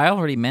I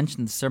already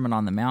mentioned the Sermon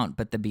on the Mount,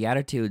 but the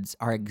Beatitudes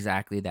are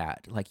exactly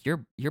that. Like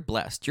you're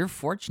blessed, you're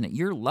fortunate,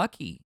 you're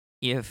lucky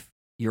if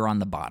you're on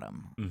the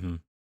bottom. Mm-hmm.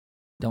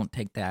 Don't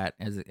take that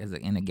as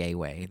in a gay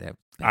way.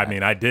 I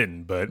mean, I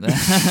didn't, but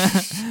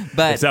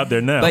it's out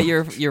there now. But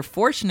you're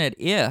fortunate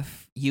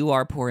if you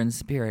are poor in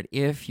spirit,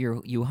 if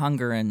you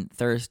hunger and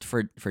thirst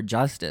for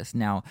justice.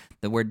 Now,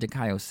 the word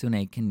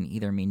dikaiosune can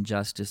either mean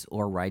justice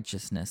or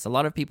righteousness. A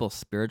lot of people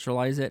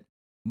spiritualize it,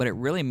 but it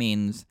really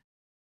means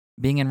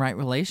being in right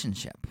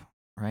relationship,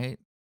 right?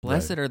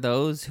 Blessed are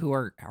those who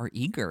are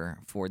eager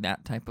for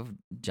that type of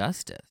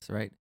justice,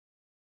 right?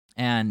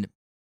 And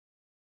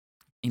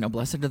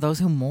blessed are those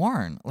who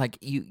mourn. Like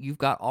you've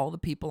got all the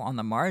people on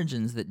the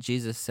margins that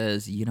Jesus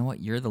says, you know what,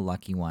 you're the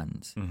lucky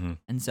ones. Mm-hmm.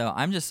 And so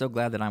I'm just so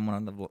glad that I'm one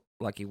of the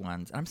lucky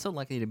ones. I'm so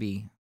lucky to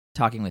be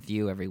talking with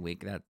you every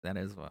week. That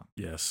is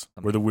yes,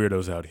 we're the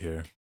weirdos out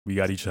here. We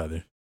got each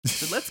other.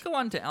 So let's go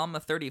on to Alma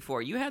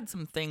 34. You had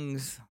some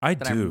things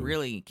that I'm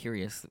really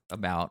curious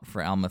about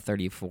for Alma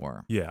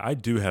 34. Yeah, I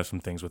do have some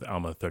things with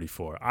Alma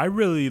 34. I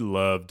really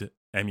loved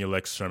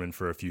Amulek's sermon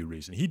for a few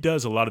reasons. He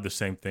does a lot of the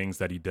same things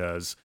that he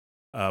does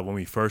when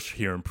we first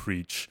hear him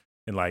preach.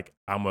 And like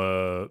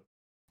Alma,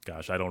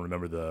 I don't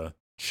remember the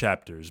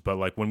chapters, but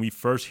like when we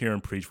first hear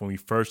him preach, when we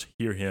first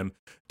hear him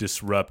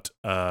disrupt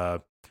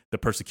the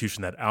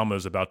persecution that Alma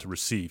is about to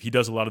receive, he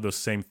does a lot of those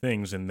same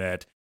things in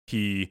that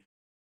he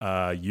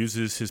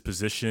uses his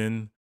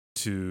position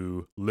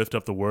to lift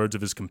up the words of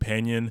his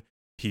companion.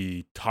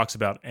 He talks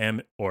about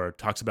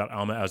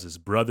Alma as his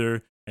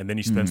brother. And then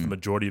he spends the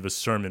majority of his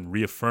sermon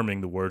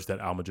reaffirming the words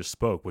that Alma just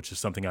spoke, which is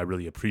something I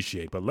really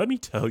appreciate. But let me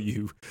tell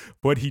you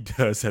what he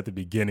does at the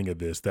beginning of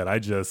this that I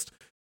just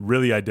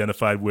really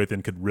identified with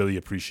and could really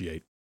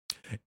appreciate.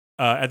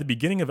 At the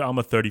beginning of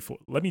Alma 34,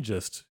 let me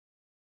just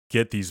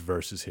get these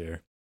verses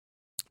here.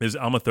 This is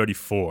Alma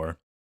 34,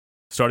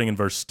 starting in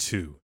verse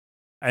 2.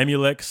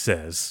 Amulek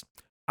says,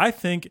 I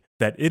think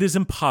that it is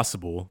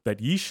impossible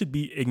that ye should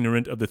be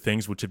ignorant of the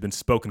things which have been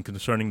spoken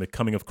concerning the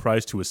coming of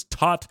Christ, who is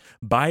taught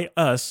by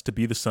us to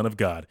be the Son of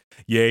God.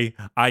 Yea,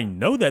 I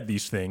know that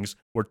these things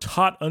were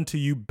taught unto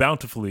you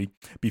bountifully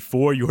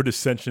before your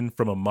dissension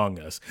from among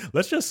us.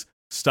 Let's just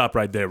stop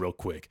right there real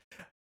quick.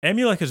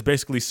 Amulek is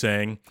basically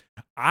saying,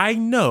 I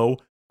know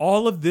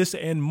all of this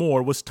and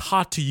more was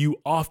taught to you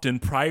often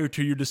prior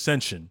to your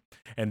dissension.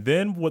 And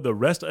then what the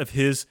rest of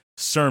his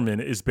sermon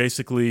is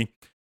basically,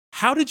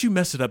 how did you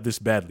mess it up this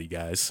badly,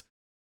 guys?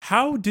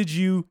 How did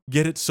you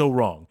get it so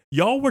wrong?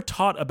 Y'all were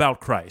taught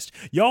about Christ.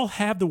 Y'all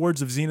have the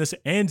words of Zenos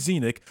and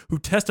Zenock who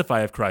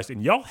testify of Christ,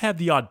 and y'all have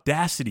the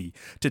audacity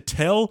to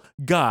tell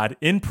God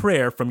in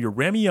prayer from your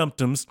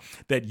ramyumptums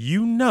that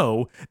you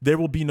know there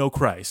will be no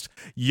Christ.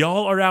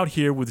 Y'all are out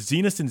here with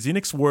Zenos and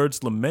Zenock's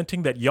words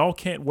lamenting that y'all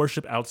can't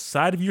worship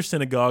outside of your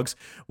synagogues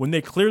when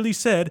they clearly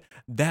said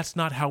that's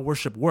not how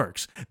worship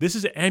works. This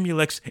is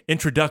Amulek's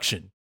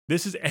introduction.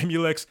 This is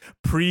Amulek's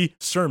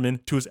pre-sermon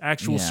to his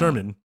actual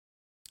sermon.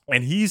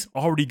 And he's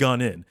already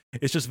gone in.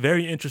 It's just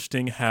very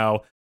interesting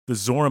how the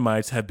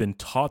Zoramites have been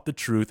taught the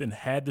truth and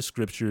had the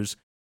scriptures,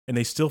 and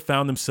they still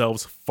found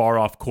themselves far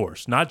off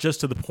course. Not just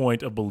to the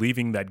point of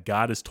believing that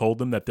God has told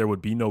them that there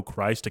would be no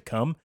Christ to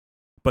come,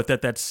 but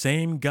that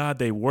same God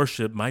they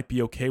worship might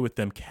be okay with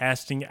them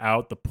casting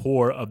out the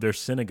poor of their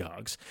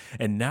synagogues.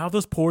 And now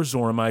those poor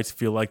Zoramites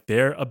feel like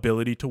their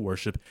ability to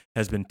worship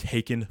has been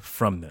taken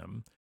from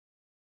them.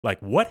 Like,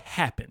 what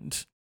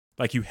happened?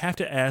 Like, you have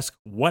to ask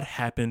what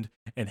happened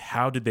and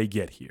how did they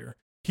get here?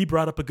 He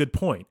brought up a good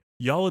point.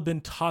 Y'all have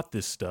been taught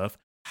this stuff.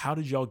 How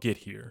did y'all get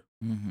here?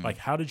 Like,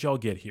 how did y'all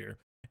get here?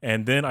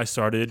 And then I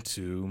started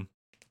to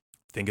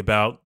think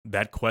about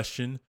that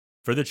question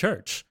for the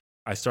church.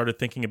 I started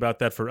thinking about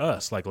that for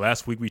us. Like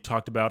last week, we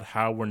talked about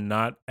how we're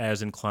not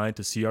as inclined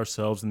to see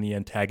ourselves in the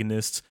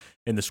antagonists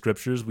in the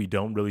scriptures. We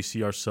don't really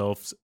see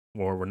ourselves,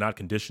 or we're not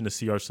conditioned to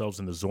see ourselves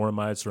in the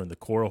Zoramites or in the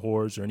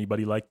Korahors or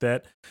anybody like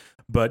that.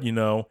 But, you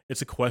know,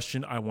 it's a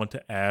question I want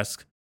to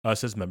ask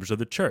us as members of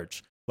the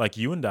church. Like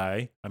you and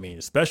I mean,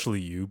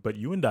 especially you, but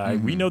you and I,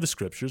 we know the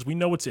scriptures. We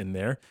know what's in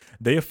there.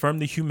 They affirm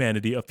the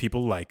humanity of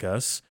people like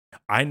us.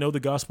 I know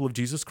the gospel of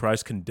Jesus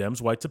Christ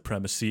condemns white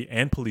supremacy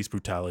and police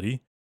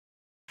brutality.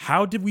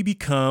 How did we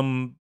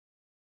become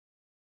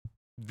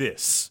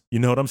this? You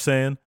know what I'm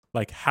saying?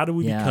 Like, how do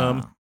we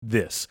become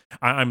this?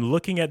 I'm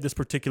looking at this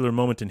particular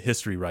moment in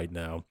history right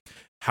now,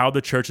 how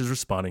the church is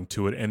responding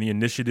to it, and the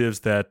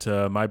initiatives that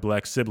my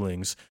black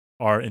siblings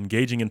are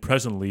engaging in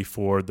presently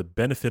for the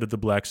benefit of the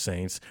black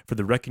saints, for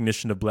the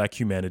recognition of black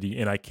humanity.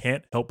 And I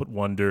can't help but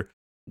wonder,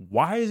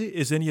 why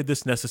is any of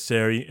this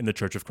necessary in the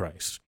Church of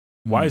Christ?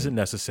 Why is it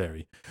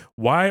necessary?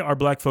 Why are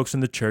black folks in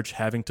the church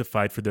having to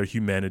fight for their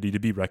humanity to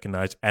be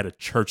recognized at a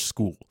church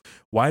school?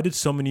 Why did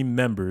so many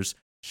members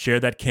share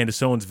that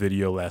Candace Owens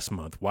video last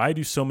month? Why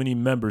do so many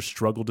members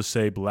struggle to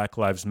say Black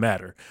Lives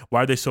Matter?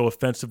 Why are they so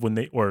offensive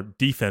or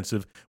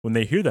defensive when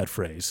they hear that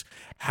phrase?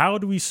 How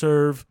do we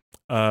serve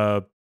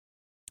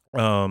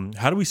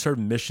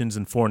missions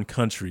in foreign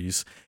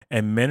countries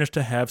and manage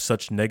to have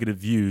such negative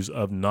views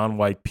of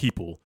non-white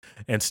people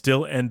and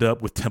still end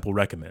up with temple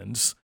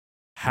recommends?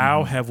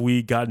 How have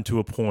we gotten to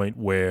a point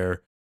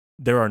where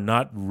there are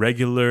not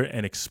regular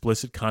and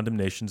explicit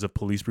condemnations of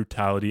police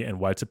brutality and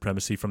white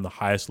supremacy from the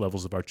highest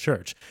levels of our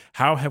church?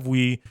 How have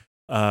we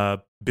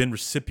been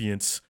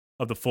recipients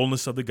of the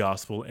fullness of the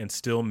gospel and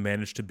still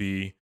managed to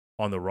be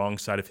on the wrong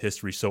side of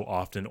history so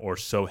often, or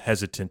so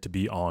hesitant to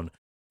be on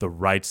the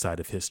right side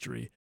of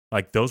history?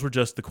 Like, those were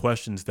just the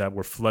questions that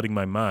were flooding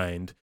my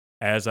mind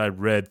as I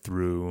read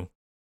through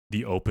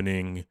the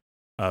opening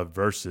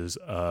verses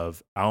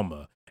of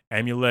Alma.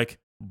 Amulek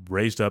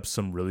raised up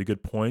some really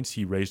good points.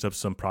 He raised up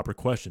some proper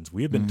questions.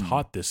 We have been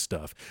taught this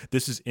stuff.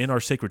 This is in our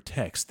sacred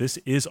text. This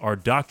is our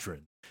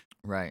doctrine.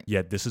 Right.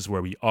 Yet this is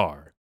where we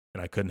are.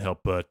 And I couldn't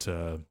help but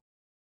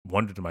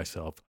wonder to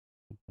myself,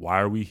 why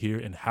are we here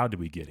and how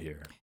did we get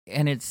here?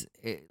 And it's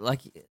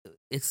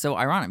so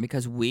ironic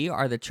because we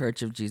are the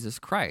Church of Jesus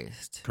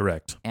Christ.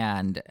 Correct.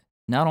 And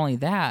not only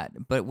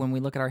that, but when we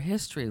look at our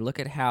history, look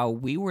at how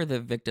we were the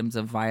victims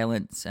of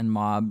violence and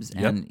mobs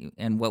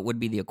and what would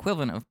be the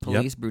equivalent of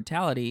police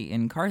brutality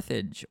in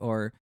Carthage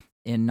or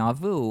in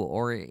Nauvoo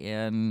or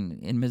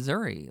in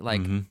Missouri.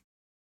 Like,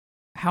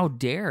 how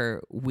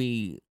dare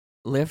we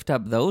lift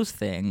up those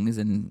things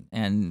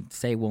and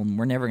say, well,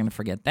 we're never going to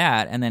forget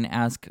that, and then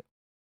ask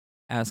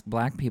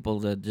black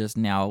people to just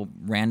now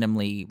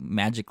randomly,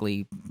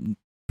 magically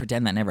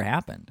pretend that never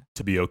happened.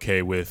 To be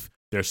okay with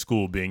their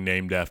school being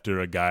named after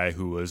a guy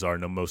who was our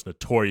most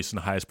notorious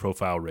and highest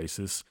profile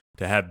racist,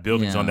 to have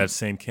buildings on that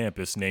same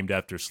campus named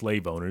after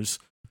slave owners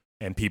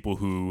and people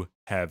who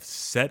have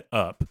set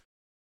up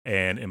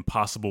an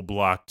impossible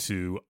block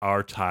to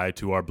our tie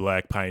to our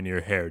Black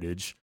pioneer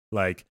heritage.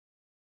 Like,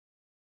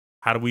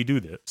 how do we do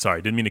this?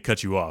 Sorry, didn't mean to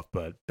cut you off,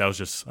 but that was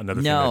just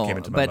another thing that came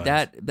into my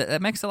mind.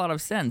 That makes a lot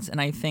of sense.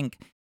 And I think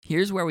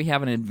here's where we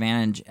have an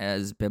advantage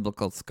as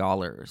biblical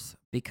scholars,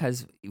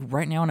 because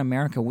right now in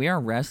America, we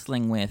are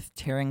wrestling with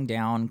tearing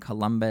down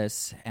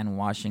Columbus and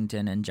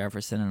Washington and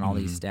Jefferson and all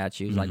these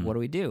statues. Like, what do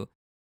we do?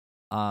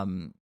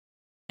 And,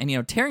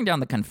 tearing down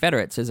the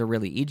Confederates is a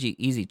really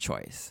easy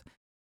choice.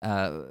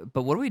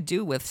 But what do we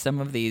do with some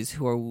of these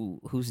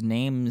whose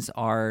names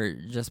are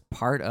just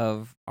part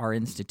of our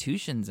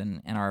institutions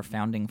and our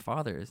founding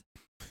fathers?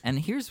 And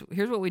here's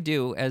what we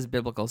do as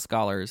biblical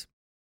scholars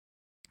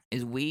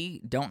is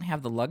we don't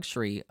have the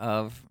luxury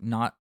of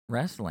not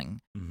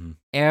wrestling.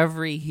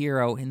 Every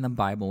hero in the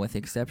Bible, with the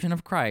exception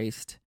of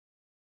Christ,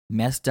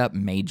 messed up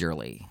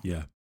majorly.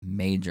 Yeah.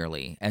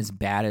 Majorly. As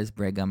bad as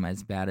Brigham,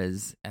 as bad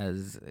as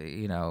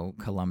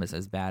Columbus,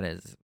 as bad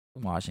as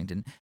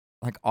Washington.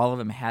 Like, all of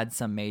them had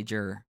some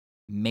major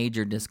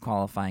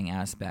disqualifying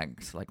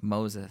aspects, like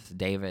Moses,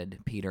 David,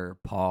 Peter,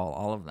 Paul,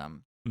 all of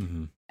them.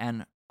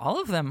 And all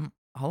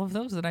of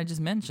those that I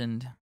just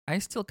mentioned, I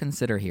still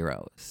consider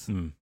heroes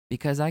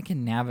because I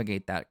can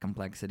navigate that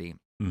complexity.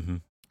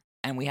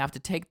 And we have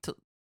to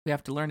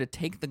learn to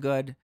take the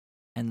good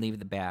and leave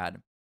the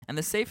bad. And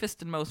the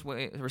safest and most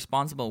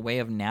responsible way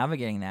of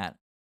navigating that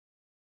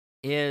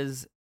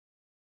is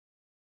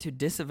to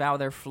disavow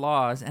their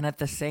flaws and at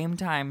the same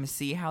time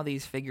see how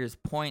these figures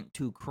point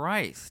to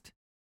Christ,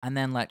 and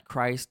then let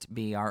Christ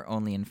be our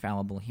only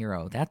infallible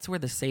hero. That's where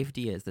the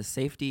safety is. The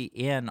safety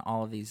in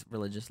all of these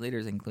religious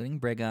leaders, including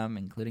Brigham,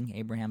 including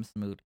Abraham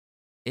Smoot,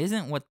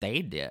 isn't what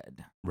they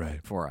did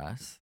for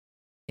us.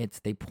 It's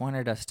they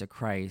pointed us to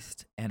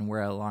Christ, and we're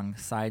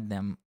alongside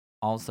them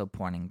also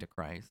pointing to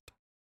Christ.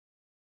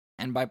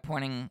 And by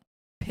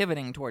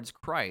pivoting towards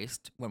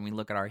Christ when we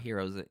look at our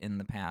heroes in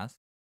the past,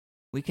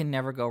 we can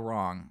never go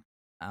wrong,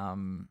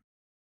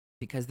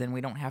 because then we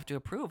don't have to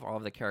approve all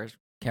of the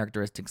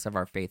characteristics of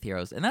our faith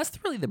heroes. And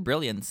that's really the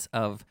brilliance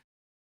of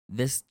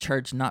this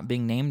church not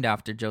being named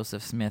after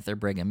Joseph Smith or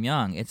Brigham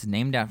Young. It's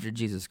named after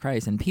Jesus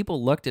Christ. And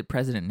people looked at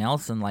President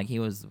Nelson like he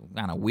was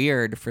kind of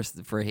weird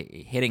for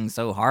hitting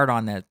so hard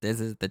on that this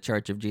is the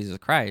Church of Jesus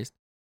Christ.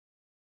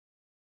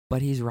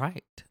 But he's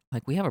right.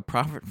 Like, we have a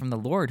prophet from the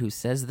Lord who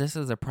says this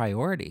is a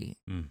priority.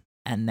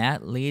 And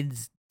that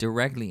leads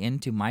directly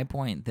into my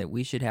point that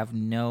we should have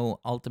no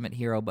ultimate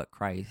hero but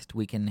Christ.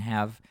 We can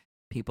have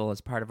people as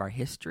part of our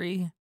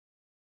history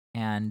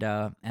and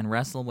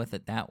wrestle with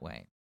it that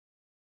way.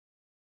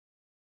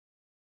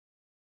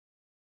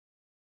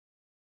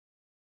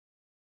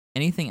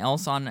 Anything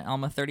else on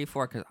Alma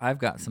 34? Because I've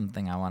got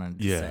something I wanted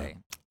to say.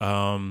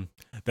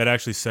 That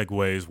actually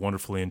segues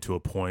wonderfully into a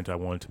point I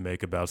wanted to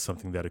make about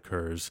something that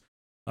occurs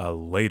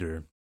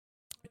later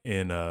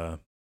in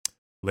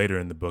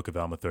the book of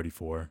Alma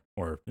 34,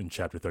 or in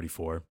chapter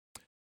 34.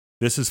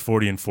 This is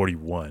 40 and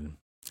 41.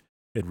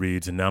 It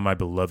reads, "And now, my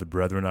beloved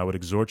brethren, I would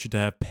exhort you to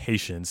have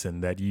patience,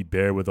 and that ye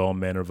bear with all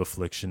manner of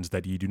afflictions,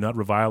 that ye do not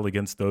revile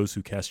against those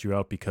who cast you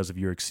out because of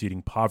your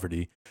exceeding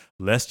poverty,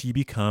 lest ye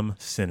become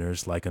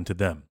sinners like unto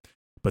them.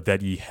 But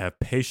that ye have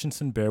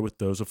patience and bear with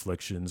those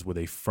afflictions, with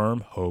a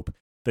firm hope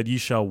that ye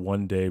shall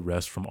one day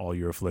rest from all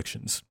your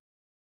afflictions."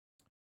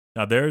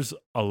 Now, there's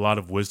a lot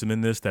of wisdom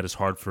in this that is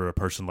hard for a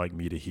person like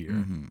me to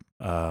hear.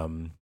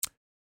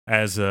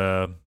 As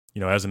a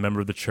member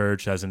of the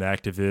church, as an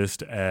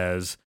activist,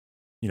 as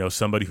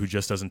somebody who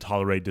just doesn't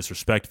tolerate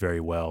disrespect very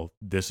well,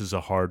 this is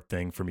a hard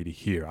thing for me to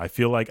hear. I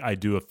feel like I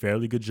do a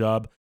fairly good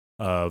job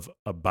of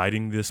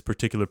abiding this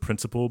particular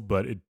principle,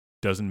 but it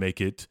doesn't make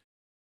it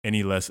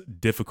any less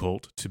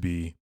difficult to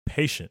be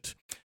patient.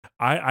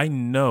 I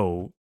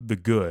know the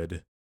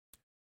good.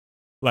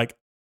 Like,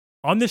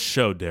 on this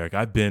show, Derek,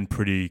 I've been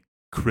pretty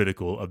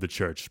critical of the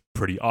church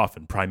pretty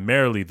often,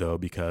 primarily, though,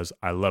 because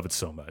I love it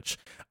so much.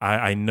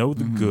 I know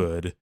the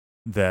good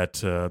that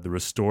the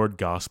restored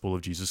gospel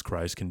of Jesus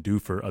Christ can do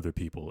for other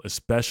people,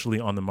 especially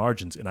on the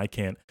margins, and I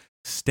can't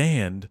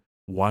stand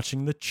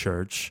watching the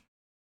church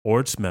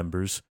or its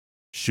members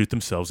shoot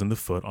themselves in the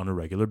foot on a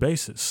regular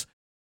basis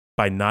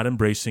by not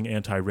embracing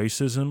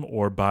anti-racism,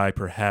 or by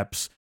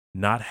perhaps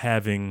not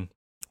having,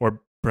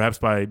 or perhaps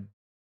by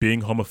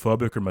being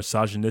homophobic or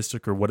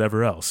misogynistic or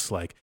whatever else.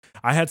 Like,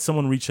 I had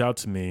someone reach out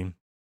to me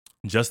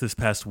just this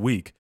past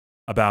week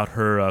about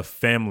her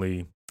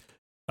family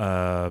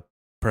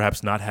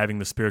perhaps not having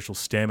the spiritual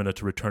stamina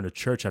to return to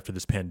church after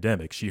this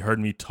pandemic. She heard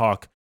me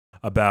talk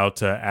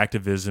about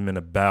activism and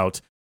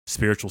about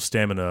spiritual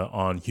stamina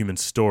on Human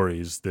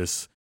Stories,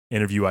 this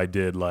interview I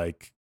did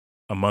like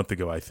a month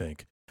ago, I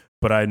think.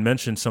 But I had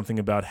mentioned something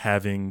about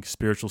having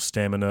spiritual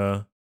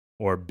stamina,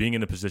 or being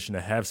in a position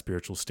to have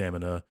spiritual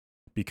stamina,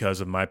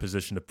 because of my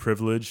position of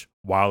privilege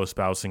while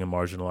espousing a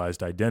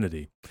marginalized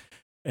identity.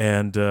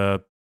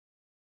 And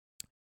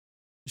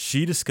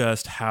she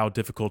discussed how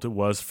difficult it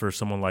was for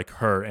someone like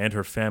her and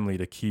her family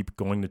to keep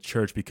going to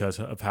church because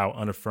of how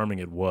unaffirming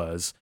it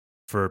was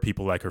for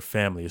people like her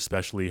family,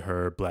 especially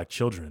her Black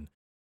children.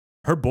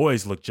 Her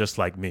boys look just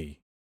like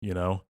me,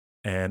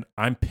 And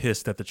I'm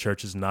pissed that the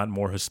church is not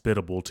more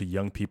hospitable to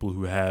young people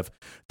who have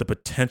the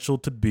potential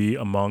to be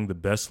among the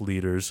best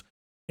leaders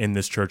in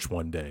this church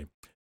one day.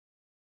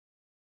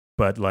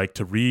 But like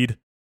to read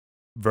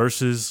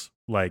verses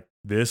like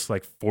this,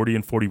 like 40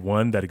 and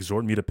 41, that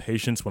exhort me to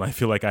patience when I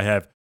feel like I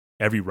have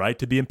every right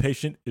to be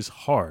impatient is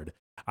hard.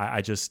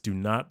 I just do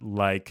not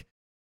like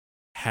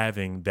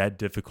having that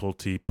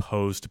difficulty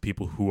posed to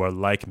people who are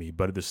like me.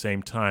 But at the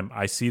same time,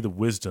 I see the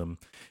wisdom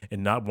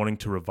in not wanting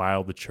to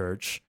revile the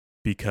church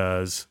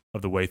because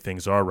of the way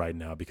things are right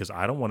now, because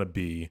I don't want to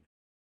be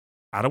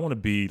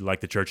like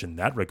the church in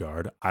that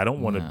regard. I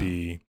don't want to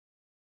be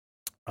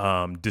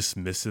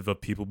dismissive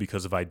of people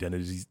because of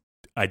identities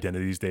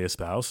they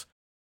espouse.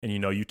 And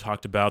you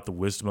talked about the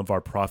wisdom of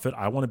our prophet.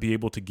 I want to be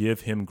able to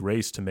give him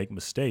grace to make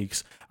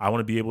mistakes. I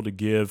want to be able to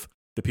give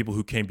the people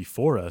who came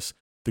before us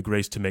the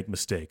grace to make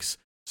mistakes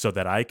so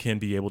that I can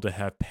be able to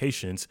have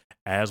patience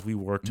as we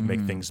work to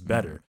make things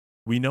better.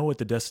 We know what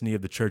the destiny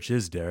of the church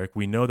is, Derek.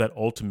 We know that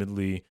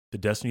ultimately the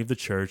destiny of the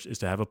church is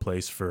to have a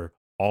place for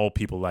all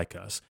people like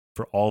us,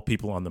 for all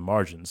people on the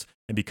margins.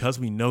 And because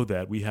we know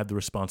that, we have the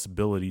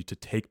responsibility to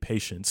take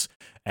patience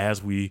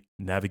as we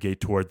navigate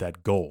toward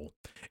that goal.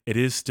 It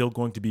is still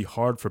going to be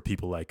hard for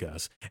people like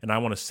us. And I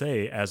want to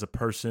say, as a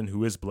person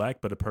who is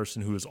Black, but a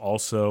person who is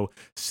also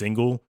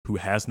single, who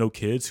has no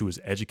kids, who is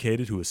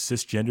educated, who is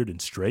cisgendered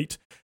and straight,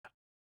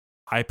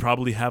 I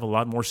probably have a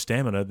lot more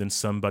stamina than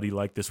somebody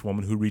like this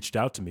woman who reached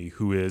out to me,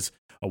 who is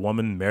a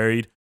woman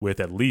married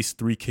with at least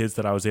 3 kids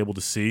that I was able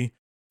to see.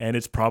 And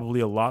it's probably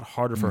a lot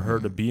harder for her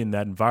to be in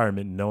that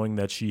environment, knowing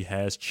that she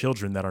has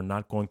children that are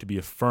not going to be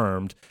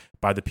affirmed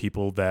by the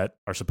people that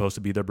are supposed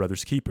to be their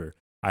brother's keeper.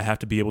 I have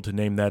to be able to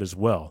name that as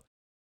well.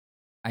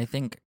 I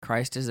think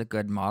Christ is a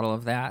good model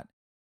of that.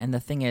 And the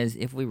thing is,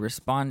 if we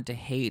respond to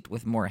hate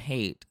with more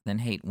hate, then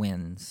hate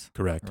wins.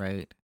 Correct.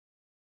 Right?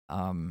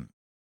 And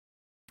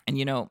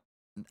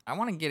I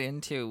want to get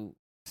into,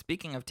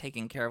 speaking of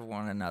taking care of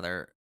one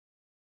another,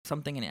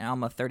 something in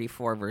Alma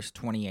 34, verse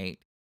 28.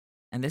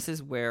 And this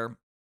is where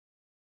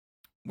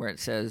it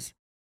says,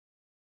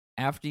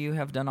 after you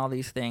have done all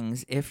these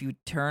things, if you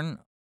turn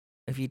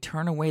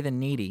away the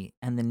needy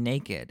and the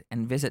naked,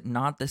 and visit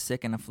not the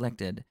sick and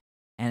afflicted,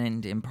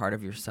 and impart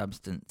of your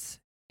substance,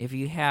 if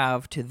you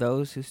have to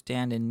those who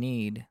stand in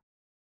need,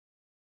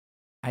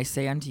 I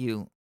say unto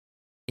you,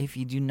 if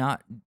you do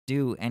not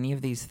do any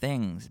of these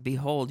things,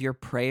 behold, your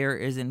prayer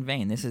is in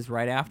vain. This is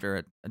right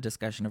after a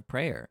discussion of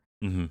prayer.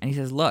 Mm-hmm. And he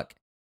says, look,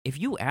 if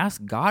you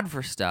ask God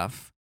for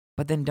stuff,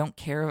 but then don't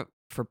care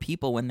for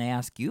people when they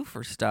ask you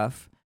for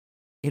stuff,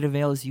 it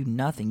avails you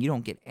nothing. You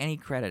don't get any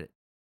credit.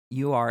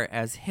 You are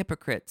as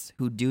hypocrites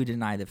who do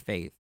deny the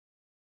faith.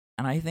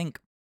 And I think,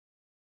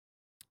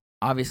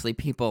 obviously,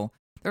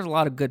 there's a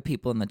lot of good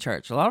people in the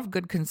church, a lot of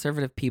good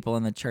conservative people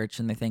in the church,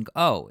 and they think,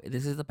 oh,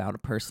 this is about a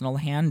personal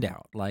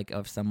handout. Like,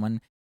 if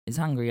someone is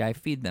hungry, I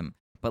feed them.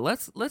 But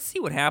let's see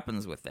what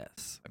happens with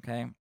this,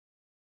 okay?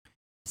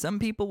 Some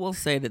people will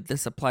say that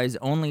this applies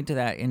only to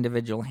that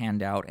individual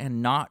handout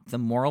and not the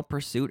moral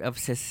pursuit of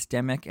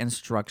systemic and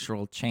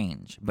structural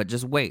change. But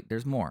just wait,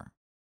 there's more.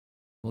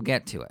 We'll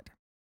get to it.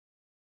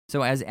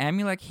 So as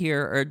Amulek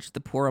here urged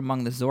the poor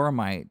among the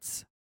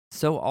Zoramites,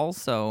 so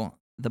also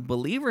the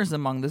believers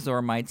among the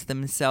Zoramites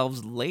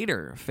themselves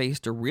later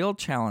faced a real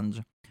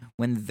challenge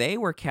when they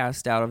were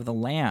cast out of the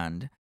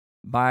land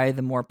by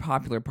the more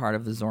popular part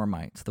of the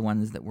Zoramites, the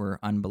ones that were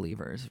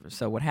unbelievers.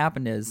 So what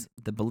happened is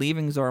the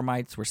believing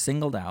Zoramites were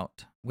singled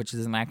out, which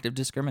is an act of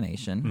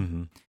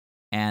discrimination,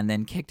 and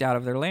then kicked out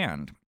of their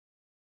land.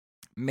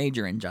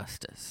 Major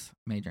injustice.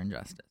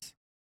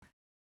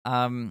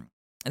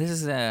 This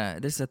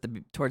is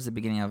towards the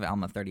beginning of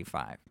Alma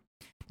 35.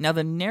 Now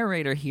the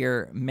narrator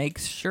here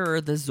makes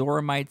sure the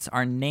Zoramites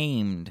are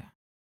named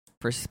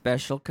for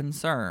special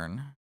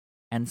concern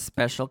and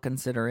special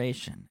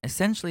consideration,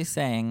 essentially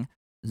saying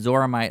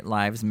Zoramite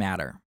lives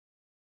matter.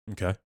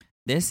 Okay.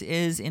 This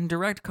is in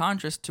direct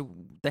contrast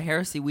to the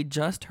heresy we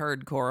just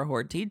heard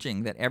Korihor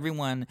teaching, that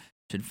everyone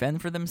should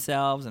fend for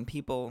themselves and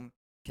people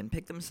can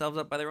pick themselves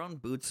up by their own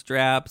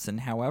bootstraps,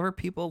 and however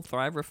people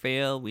thrive or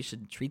fail, we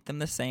should treat them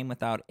the same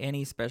without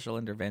any special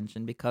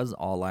intervention because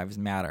all lives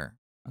matter,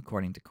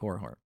 according to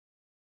Korihor.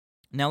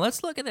 Now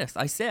let's look at this.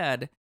 I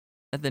said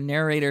that the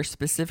narrator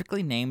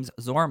specifically names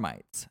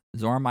Zoramites.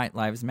 Zoramite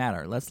lives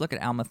matter. Let's look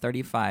at Alma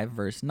 35,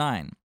 verse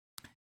 9.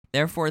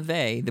 Therefore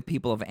they, the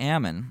people of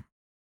Ammon,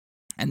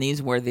 and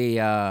these were the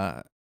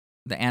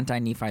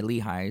anti-Nephi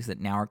Lehis that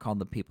now are called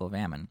the people of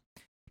Ammon.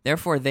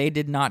 Therefore they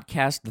did not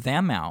cast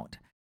them out,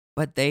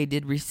 but they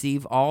did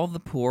receive all the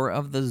poor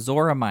of the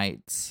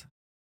Zoramites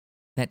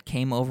that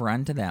came over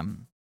unto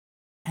them.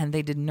 And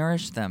they did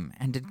nourish them,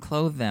 and did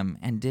clothe them,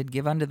 and did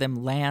give unto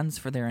them lands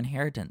for their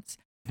inheritance.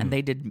 And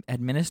they did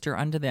administer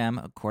unto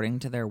them according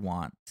to their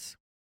wants.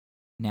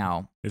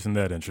 Now, isn't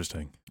that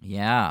interesting?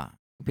 Yeah,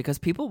 because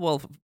people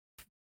will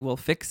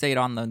fixate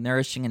on the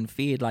nourishing and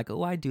feed, like,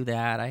 oh, I do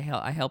that. I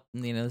help,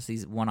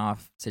 these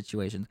one-off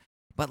situations.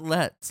 But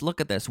let's look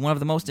at this. One of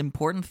the most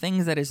important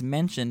things that is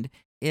mentioned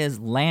is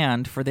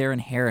land for their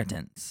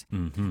inheritance.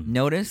 Mm-hmm.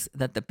 Notice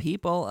that the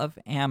people of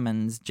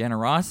Ammon's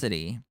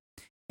generosity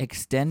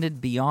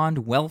extended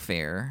beyond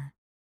welfare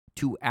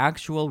to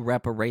actual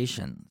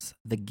reparations,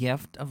 the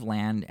gift of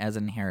land as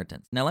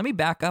inheritance. Now, let me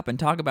back up and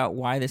talk about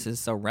why this is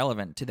so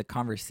relevant to the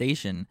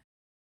conversation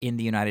in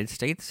the United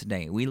States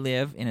today. We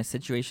live in a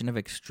situation of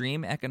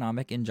extreme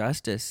economic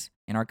injustice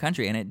in our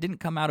country, and it didn't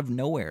come out of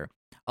nowhere.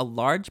 A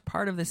large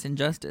part of this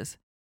injustice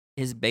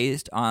is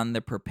based on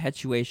the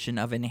perpetuation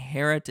of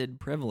inherited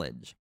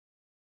privilege,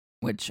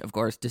 which, of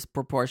course,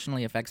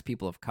 disproportionately affects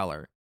people of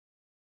color.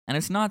 And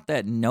it's not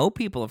that no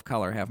people of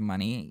color have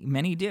money,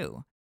 many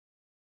do.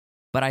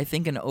 But I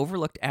think an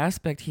overlooked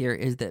aspect here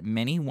is that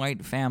many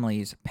white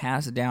families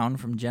pass down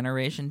from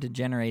generation to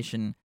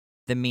generation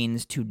the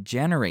means to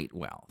generate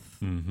wealth,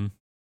 Mm-hmm.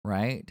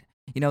 right?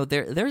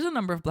 There's a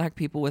number of black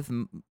people with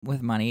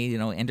money,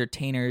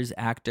 entertainers,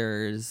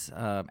 actors,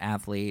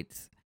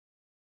 athletes,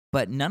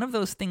 but none of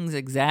those things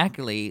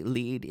exactly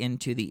lead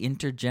into the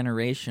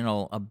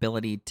intergenerational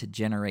ability to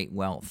generate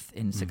wealth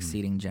in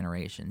succeeding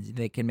generations.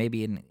 They can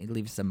maybe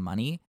leave some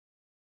money,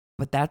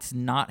 but that's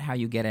not how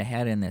you get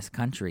ahead in this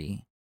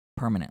country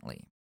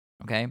permanently,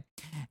 okay?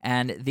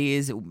 And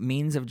these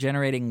means of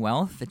generating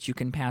wealth that you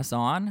can pass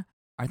on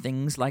are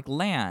things like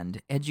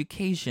land,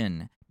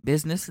 education,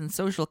 business and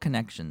social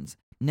connections,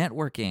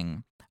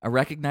 networking, a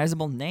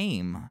recognizable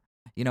name,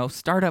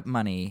 startup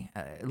money.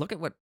 Look at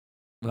what,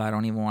 well, I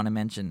don't even want to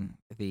mention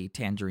the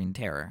Tangerine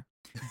Terror,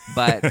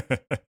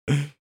 but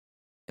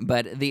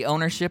but the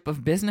ownership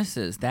of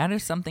businesses, that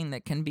is something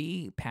that can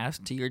be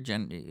passed to your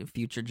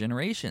future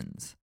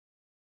generations.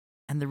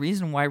 And the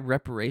reason why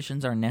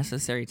reparations are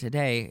necessary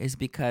today is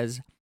because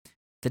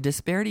the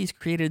disparities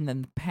created in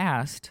the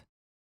past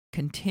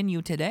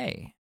continue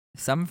today.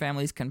 Some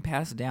families can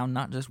pass down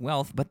not just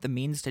wealth, but the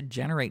means to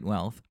generate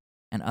wealth,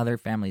 and other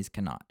families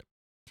cannot.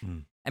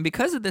 And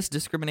because of this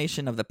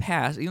discrimination of the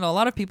past, a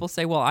lot of people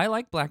say, well, I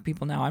like black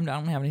people now. I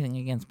don't have anything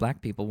against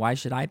black people. Why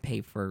should I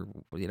pay for,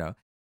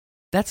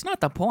 That's not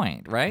the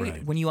point,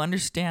 right? When you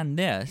understand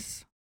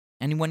this,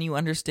 and when you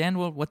understand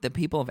what the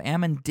people of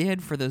Ammon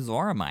did for the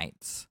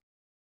Zoramites,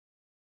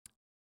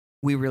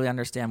 we really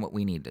understand what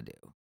we need to do.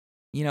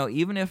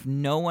 Even if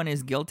no one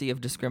is guilty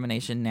of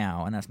discrimination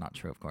now, and that's not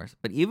true, of course,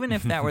 but even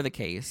if that were the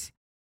case,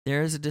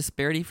 there is a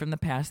disparity from the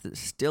past that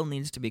still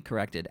needs to be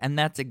corrected. And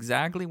that's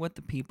exactly what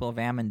the people of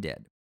Ammon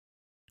did.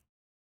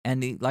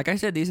 And like I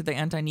said, these are the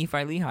anti-Nephi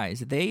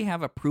Lehis. They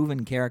have a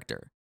proven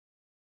character.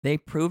 They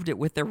proved it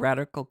with their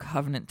radical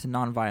covenant to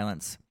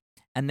nonviolence.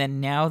 And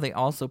then now they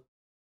also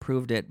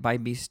proved it by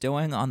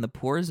bestowing on the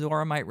poor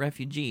Zoramite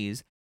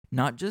refugees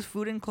not just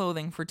food and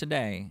clothing for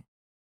today,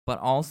 but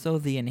also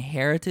the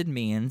inherited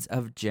means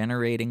of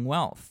generating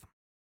wealth.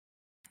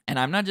 And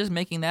I'm not just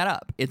making that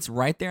up. It's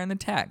right there in the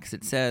text.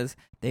 It says,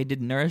 they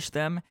did nourish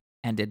them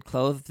and did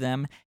clothe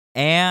them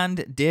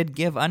and did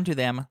give unto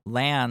them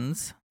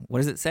lands. What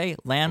does it say?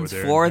 Lands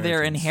for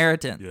their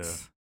inheritance.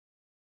 Yeah.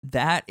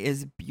 That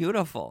is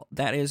beautiful.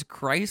 That is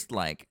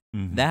Christ-like.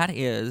 That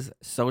is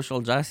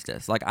social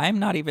justice. Like, I'm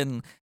not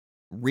even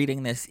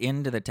reading this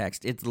into the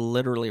text. It's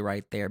literally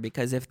right there,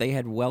 because if they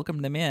had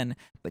welcomed them in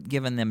but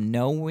given them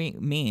no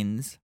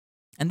means,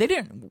 and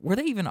were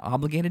they even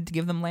obligated to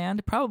give them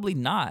land? Probably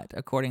not,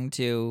 according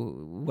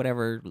to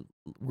whatever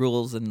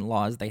rules and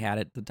laws they had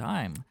at the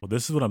time. Well,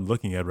 this is what I'm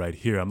looking at right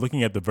here. I'm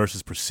looking at the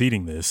verses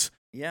preceding this.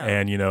 Yeah.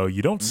 And,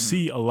 you don't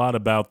see a lot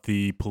about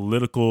the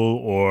political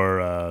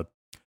or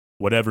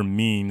whatever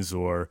means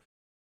or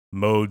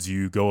modes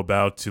you go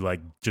about to,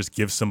 like, just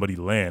give somebody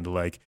land.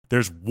 Like,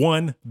 there's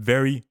one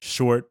very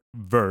short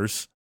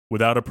verse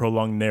without a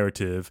prolonged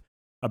narrative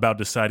about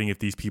deciding if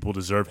these people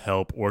deserve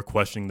help or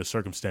questioning the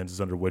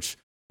circumstances under which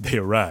they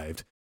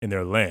arrived in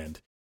their land.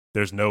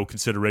 There's no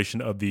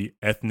consideration of the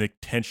ethnic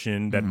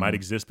tension that might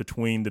exist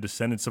between the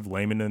descendants of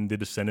Laman and the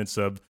descendants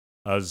of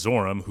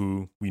Zoram,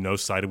 who we know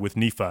sided with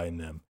Nephi in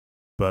them.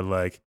 But,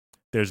 like,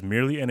 there's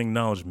merely an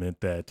acknowledgement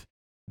that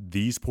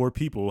these poor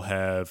people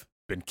have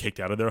been kicked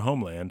out of their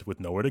homeland with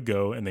nowhere to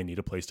go, and they need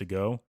a place to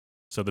go.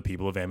 So the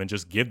people of Ammon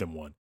just give them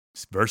one.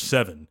 Verse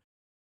 7,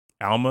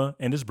 Alma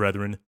and his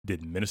brethren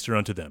did minister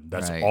unto them.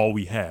 That's all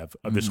we have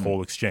of this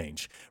whole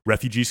exchange.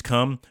 Refugees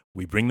come,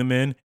 we bring them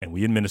in, and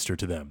we administer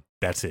to them.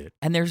 That's it.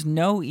 And there's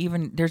not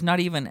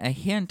even a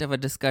hint of a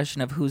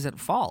discussion of who's at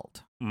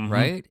fault,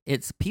 right?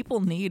 It's people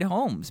need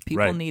homes,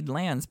 people need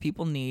lands,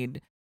 people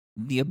need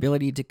the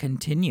ability to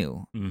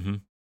continue.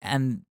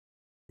 And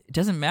it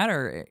doesn't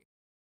matter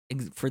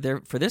for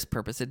this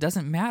purpose. It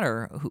doesn't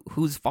matter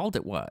whose fault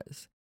it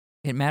was.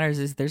 It matters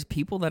is there's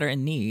people that are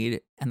in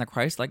need, and the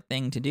Christ-like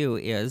thing to do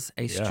is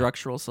a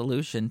structural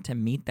solution to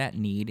meet that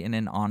need in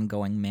an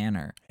ongoing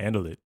manner.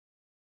 Handle it.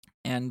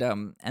 And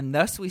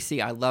thus we see,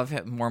 I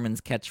love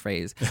Mormon's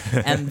catchphrase,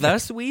 and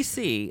thus we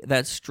see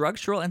that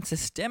structural and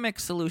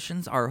systemic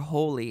solutions are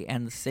holy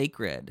and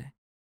sacred,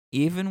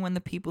 even when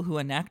the people who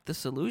enact the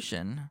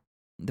solution,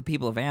 the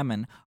people of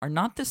Ammon, are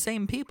not the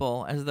same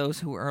people as those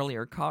who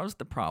earlier caused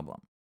the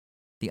problem,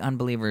 the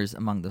unbelievers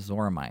among the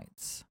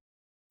Zoramites.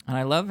 And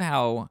I love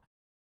how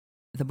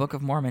the Book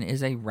of Mormon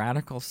is a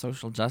radical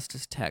social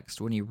justice text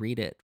when you read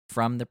it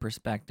from the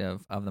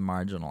perspective of the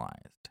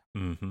marginalized.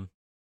 Mm-hmm.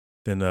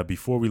 Then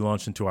before we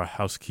launch into our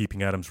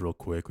housekeeping items real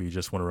quick, we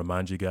just want to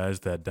remind you guys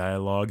that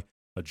Dialogue,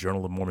 a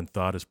Journal of Mormon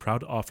Thought, is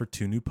proud to offer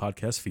 2 new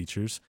podcast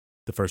features.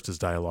 The first is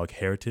Dialogue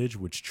Heritage,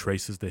 which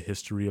traces the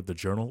history of the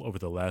journal over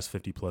the last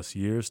 50-plus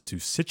years to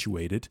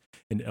situate it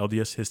in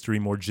LDS history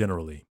more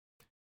generally.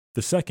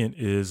 The second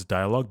is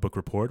Dialogue Book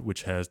Report,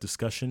 which has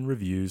discussion,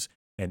 reviews,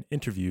 and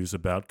interviews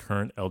about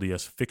current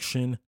LDS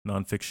fiction,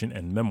 nonfiction,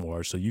 and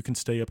memoir, so you can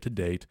stay up to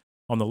date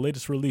on the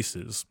latest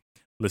releases.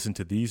 Listen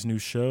to these new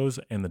shows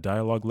and the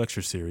Dialogue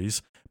Lecture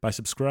Series by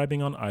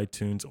subscribing on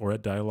iTunes or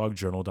at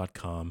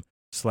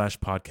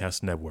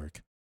dialoguejournal.com/podcast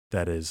network.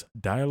 That is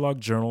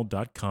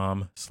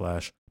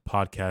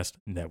dialoguejournal.com/podcast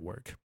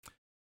network.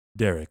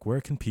 Derek,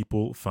 where can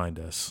people find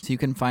us? So you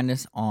can find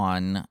us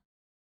on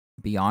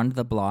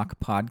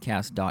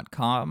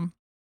beyondtheblockpodcast.com.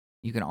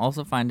 You can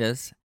also find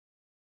us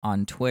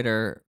on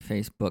Twitter,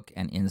 Facebook,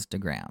 and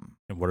Instagram.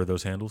 And what are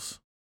those handles?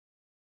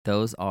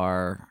 Those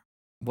are,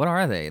 what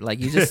are they? Like,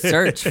 you just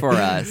search for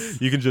us.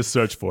 You can just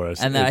search for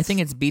us. And then I think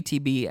it's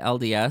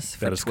BTBLDS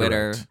for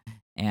Twitter. Correct.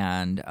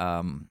 And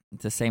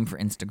it's the same for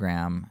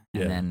Instagram.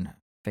 Yeah. And then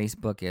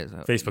Facebook is...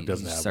 Facebook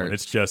doesn't have one.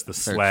 It's just the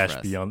slash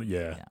beyond.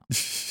 Yeah.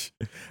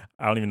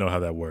 I don't even know how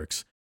that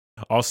works.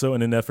 Also,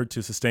 in an effort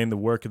to sustain the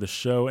work of the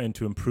show and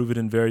to improve it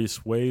in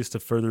various ways to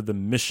further the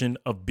mission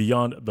of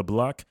Beyond the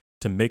Block,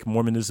 to make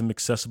Mormonism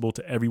accessible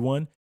to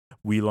everyone,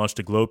 we launched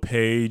a Glow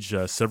page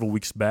several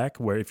weeks back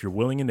where if you're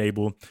willing and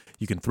able,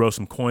 you can throw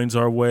some coins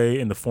our way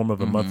in the form of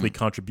a monthly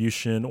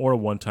contribution or a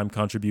one-time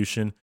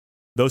contribution.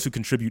 Those who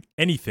contribute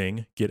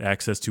anything get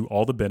access to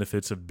all the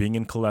benefits of being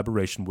in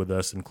collaboration with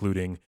us,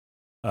 including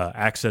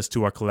access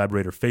to our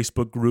collaborator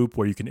Facebook group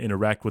where you can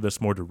interact with us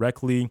more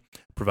directly,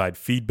 provide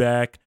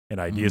feedback and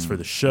ideas for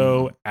the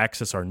show,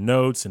 access our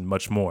notes, and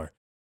much more.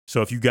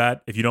 So if you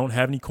don't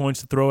have any coins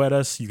to throw at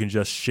us, you can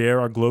just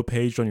share our Glow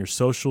page on your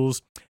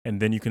socials,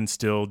 and then you can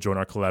still join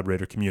our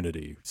collaborator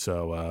community.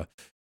 So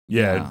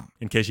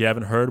in case you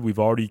haven't heard, we've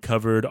already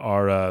covered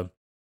our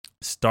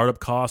startup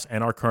costs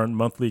and our current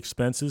monthly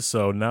expenses.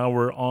 So now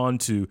we're on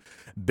to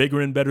bigger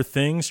and better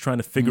things, trying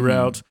to figure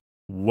out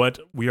what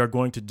we are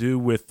going to do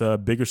with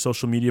bigger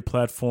social media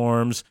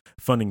platforms,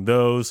 funding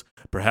those.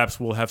 Perhaps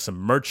we'll have some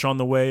merch on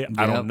the way.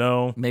 I don't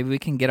know. Maybe we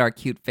can get our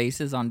cute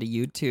faces onto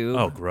YouTube.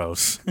 Oh,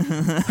 gross.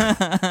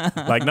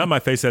 Like, not my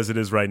face as it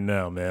is right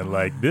now, man.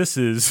 Like, this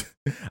is,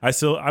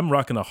 I'm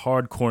rocking a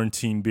hard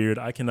quarantine beard.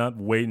 I cannot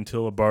wait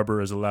until a barber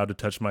is allowed to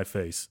touch my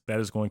face. That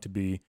is going to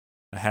be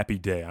a happy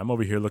day. I'm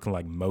over here looking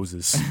like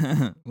Moses.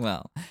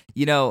 Well,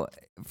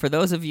 for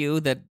those of you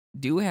that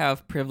do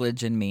have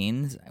privilege and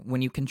means,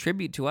 when you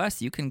contribute to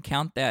us, you can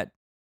count that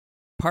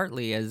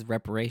partly as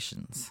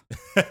reparations.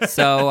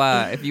 So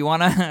if you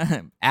want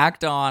to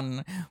act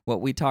on what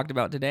we talked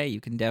about today,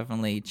 you can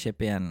definitely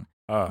chip in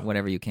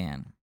whatever you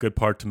can. Good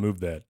part to move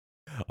that.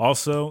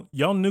 Also,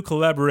 y'all new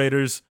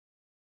collaborators,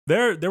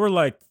 there were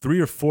like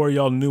 3 or 4 of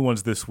y'all new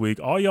ones this week.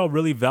 All y'all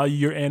really value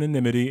your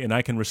anonymity, and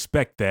I can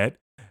respect that.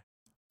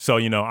 So,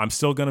 I'm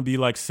still going to be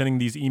like sending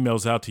these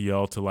emails out to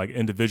y'all to like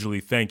individually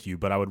thank you,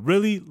 but I would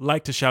really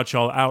like to shout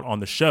y'all out on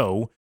the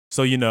show.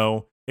 So,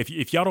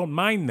 if y'all don't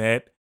mind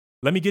that,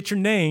 let me get your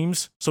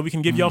names so we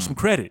can give y'all some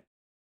credit.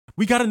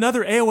 We got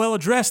another AOL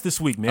address this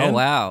week, man. Oh,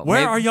 wow.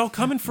 Where are y'all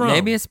coming from?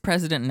 Maybe it's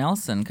President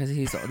Nelson because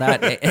he's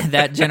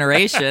that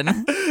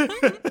generation.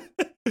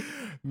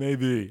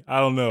 Maybe. I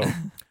don't know.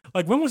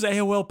 Like, when was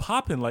AOL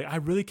popping? Like, I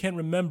really can't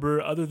remember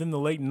other than the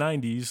late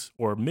 90s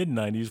or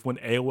mid-90s when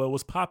AOL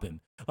was popping.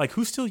 Like,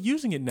 who's still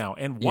using it now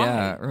and why?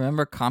 Yeah,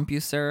 remember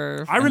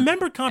CompuServe? I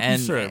remember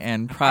CompuServe.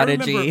 And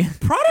Prodigy.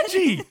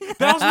 Prodigy!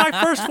 That was my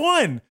first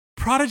one.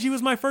 Prodigy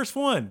was my first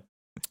one.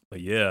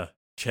 But yeah,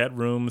 chat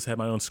rooms, had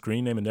my own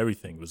screen name and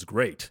everything. It was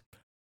great.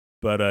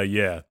 But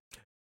yeah,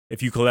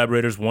 if you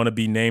collaborators want to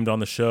be named on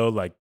the show,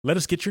 like, let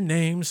us get your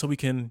name so we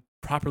can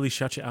properly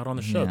shout you out on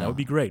the show. That would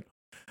be great.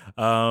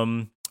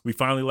 We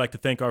finally like to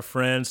thank our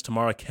friends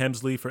Tamara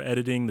Kemsley for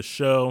editing the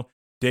show,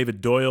 David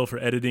Doyle for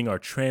editing our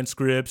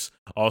transcripts.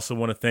 Also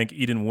want to thank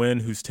Eden Wynn,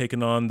 who's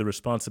taken on the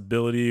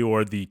responsibility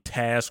or the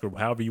task, or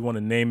however you want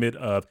to name it,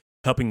 of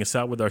helping us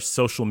out with our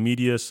social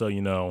media. So,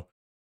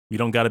 we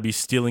don't got to be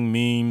stealing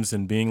memes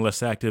and being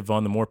less active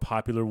on the more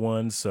popular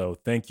ones. So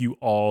thank you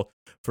all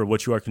for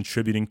what you are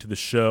contributing to the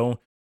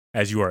show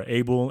as you are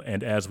able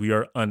and as we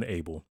are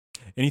unable.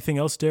 Anything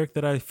else, Derek,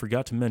 that I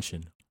forgot to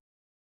mention?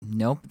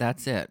 Nope,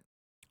 that's it.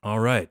 All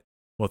right.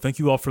 Well, thank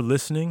you all for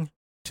listening.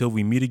 Till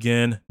we meet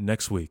again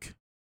next week.